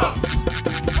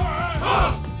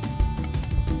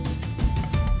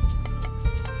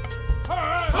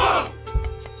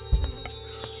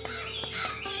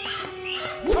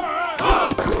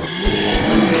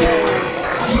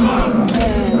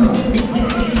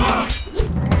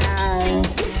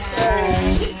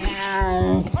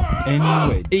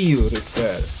 Anyway, EU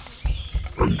refer.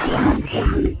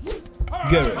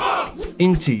 Garrett,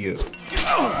 into you.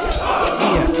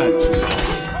 Here at you.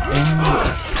 Anyway.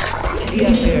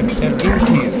 Here,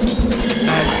 into you.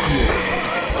 At you.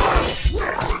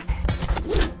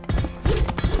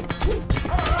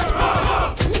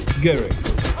 Garrett.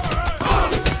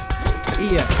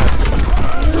 Here at you.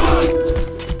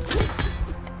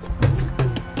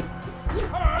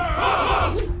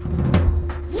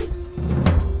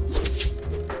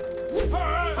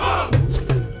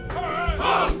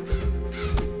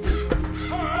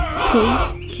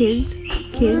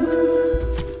 Kids.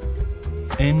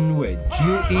 N-wedge.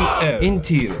 UER.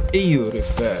 Into you. EU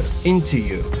refer. Into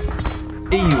you.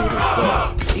 EU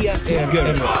refer. ER.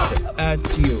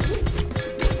 At you.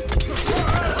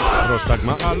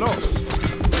 Prostagma. Alos.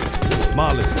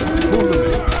 Malista.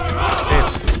 Hulume.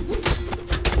 Est.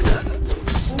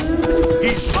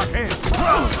 Ismael.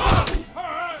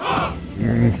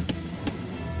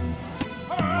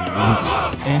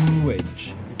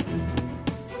 N-wedge.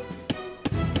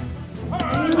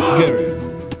 Gary.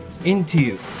 Into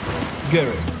you.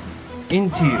 Gary.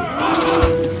 Into you.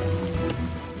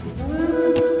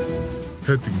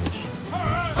 Έτοιμος.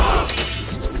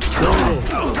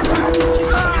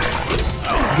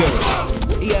 Gary.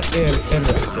 ER.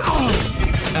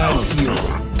 At you.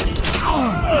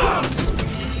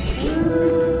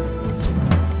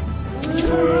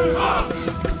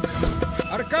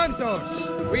 Arcantos!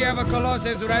 We have a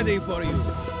Colossus ready for you.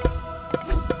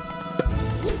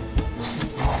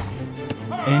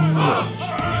 N-wedge.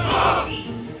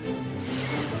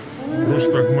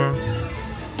 Πρόσταγμα.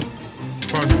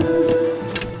 Πάνω.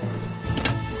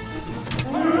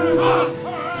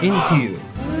 Into you.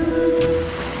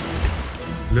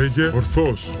 Λέγε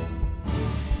ορθώς.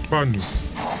 Πάνω.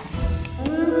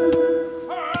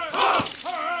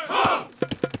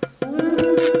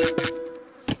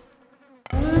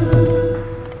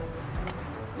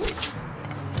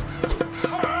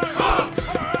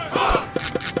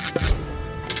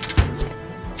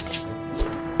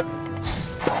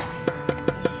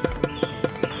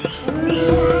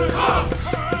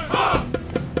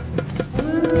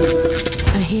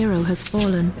 A hero has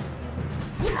fallen.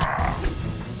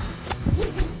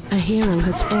 A hero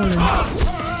has fallen.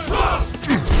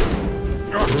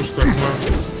 Πρόσταγμα,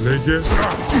 λέγε.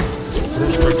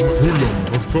 Πρόσταγμα, βούλων,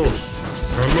 ορθός,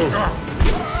 καλός.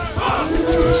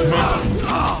 Ισμάχτη.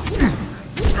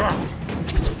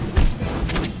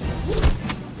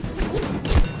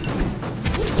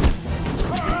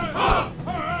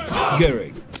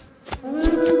 Garrick.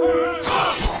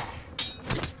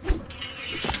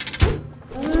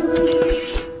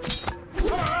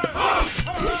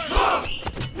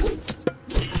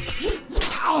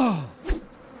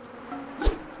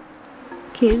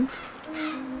 Kids.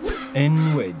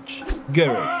 N wedge.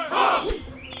 Garrick.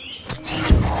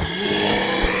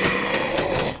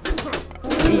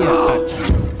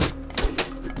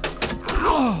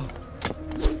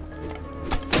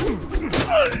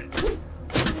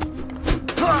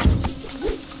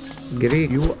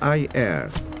 Greek UIR.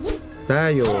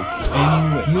 Tayo.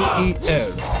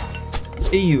 UER.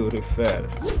 EU refer.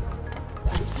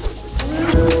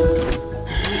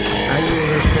 Ayo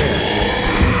refer.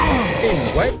 In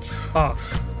wedge.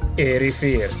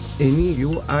 Refer. Any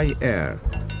UIR.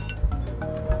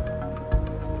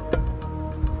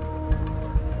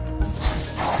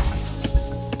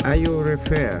 Ayo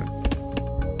refer.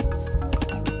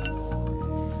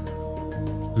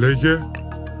 Λέγε.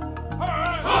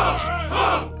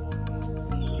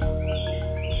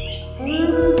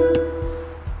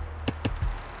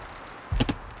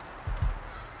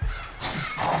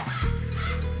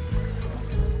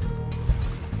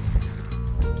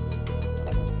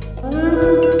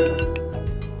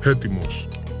 Έτοιμος.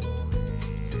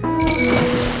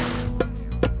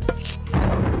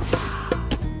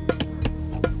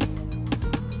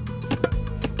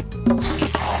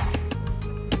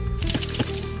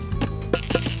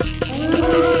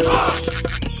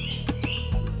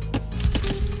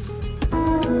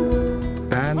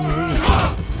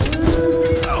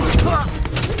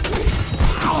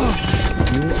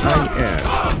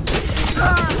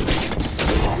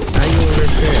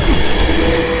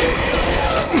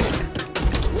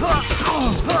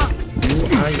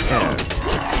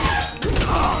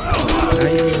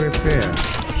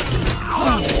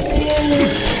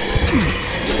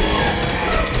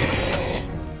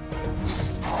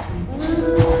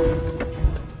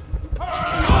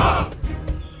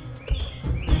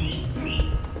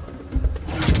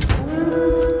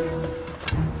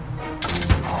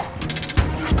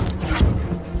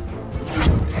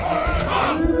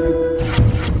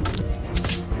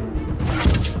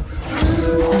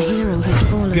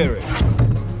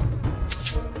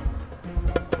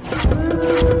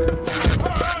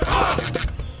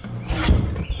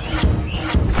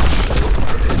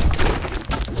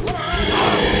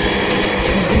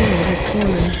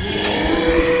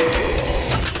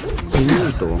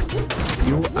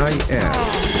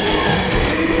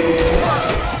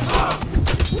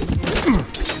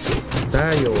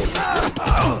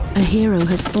 A hero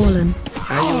has fallen.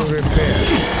 Ayo refer.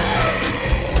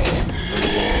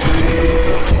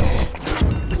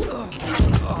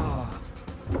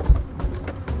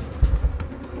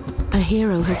 A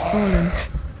hero has fallen.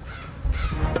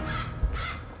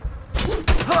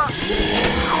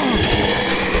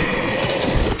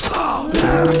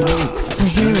 A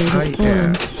hero has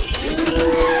fallen.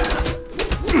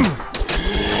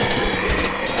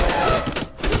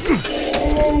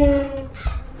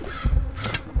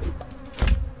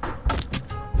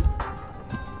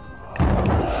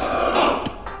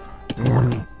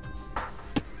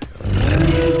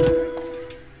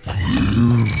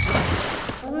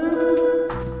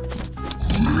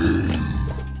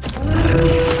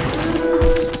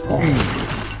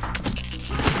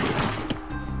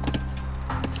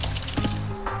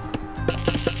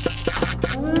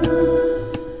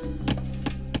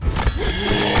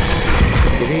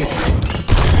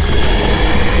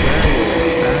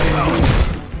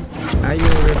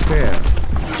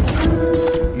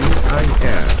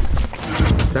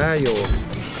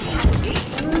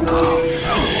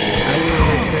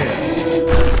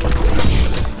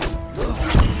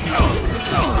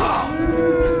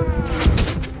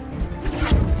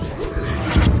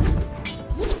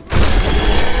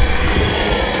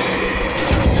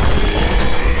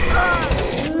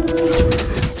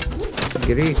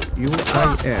 Greek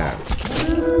UIR.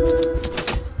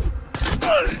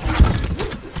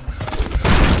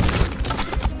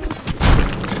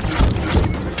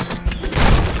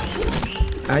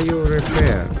 Ayo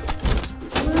refer.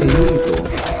 Enito.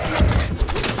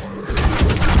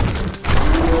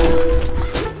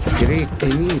 Greek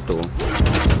Enito.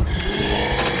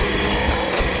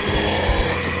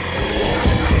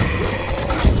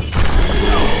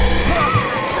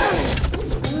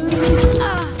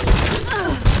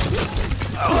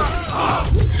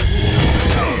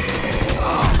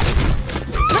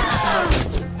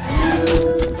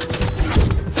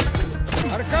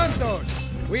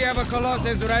 Kalos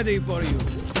is ready for you.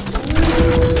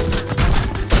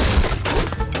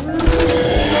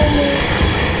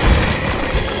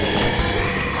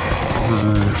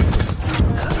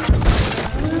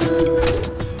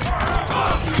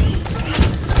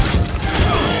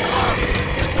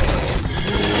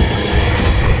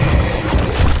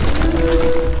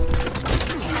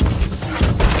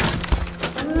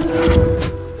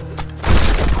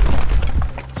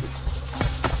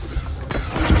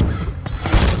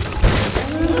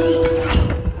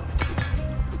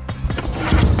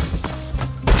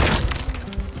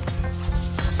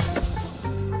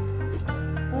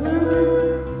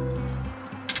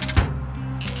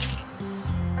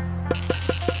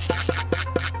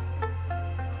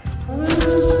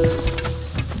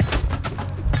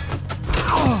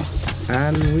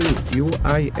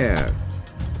 UIR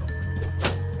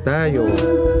tayo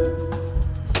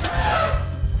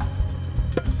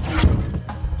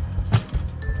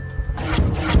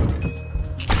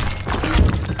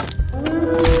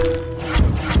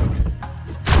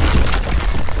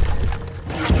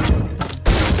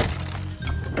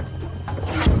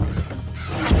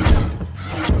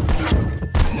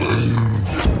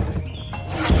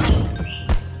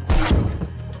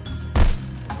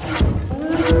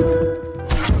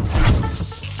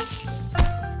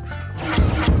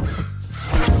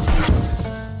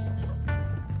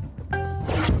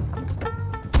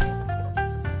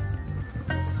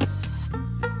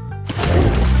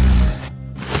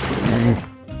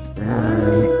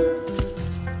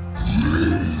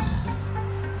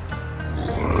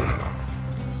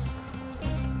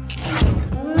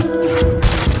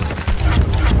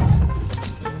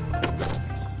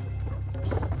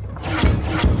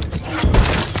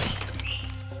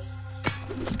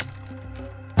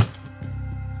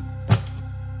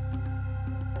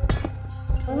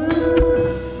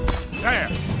There!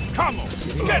 Come on!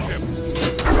 Get him!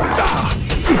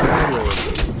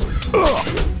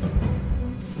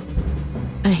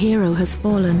 A hero has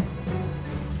fallen.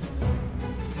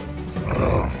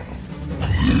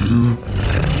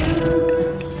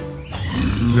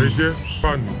 Λέγε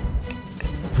πάνω.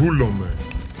 Βούλομαι.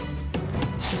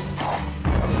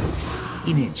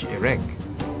 Image erect.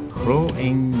 Crow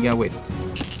and Yawet.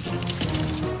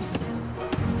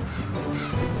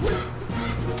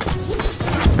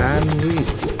 Sandwich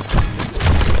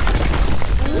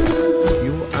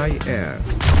UIR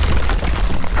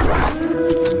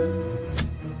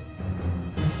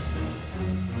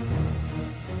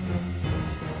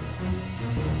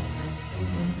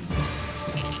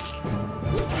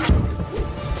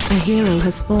A hero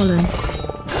has fallen.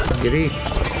 Greek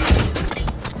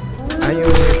Are you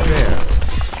repair?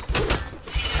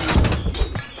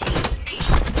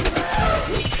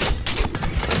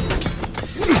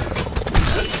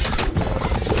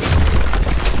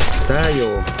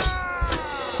 Tayo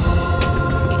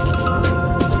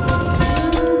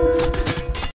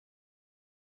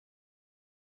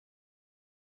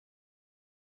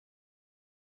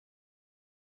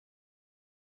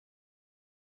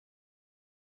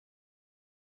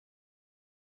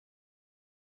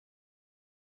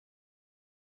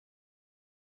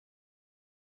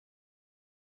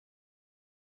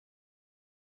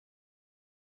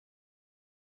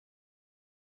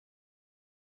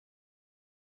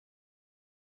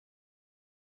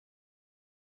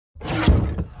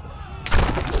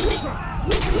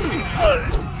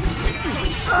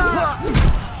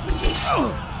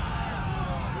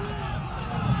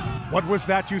What was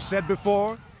that you said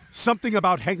before? Something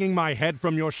about hanging my head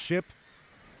from your ship?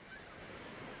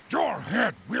 Your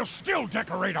head will still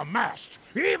decorate a mast,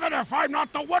 even if I'm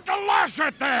not the one to lash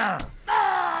it there! Ah!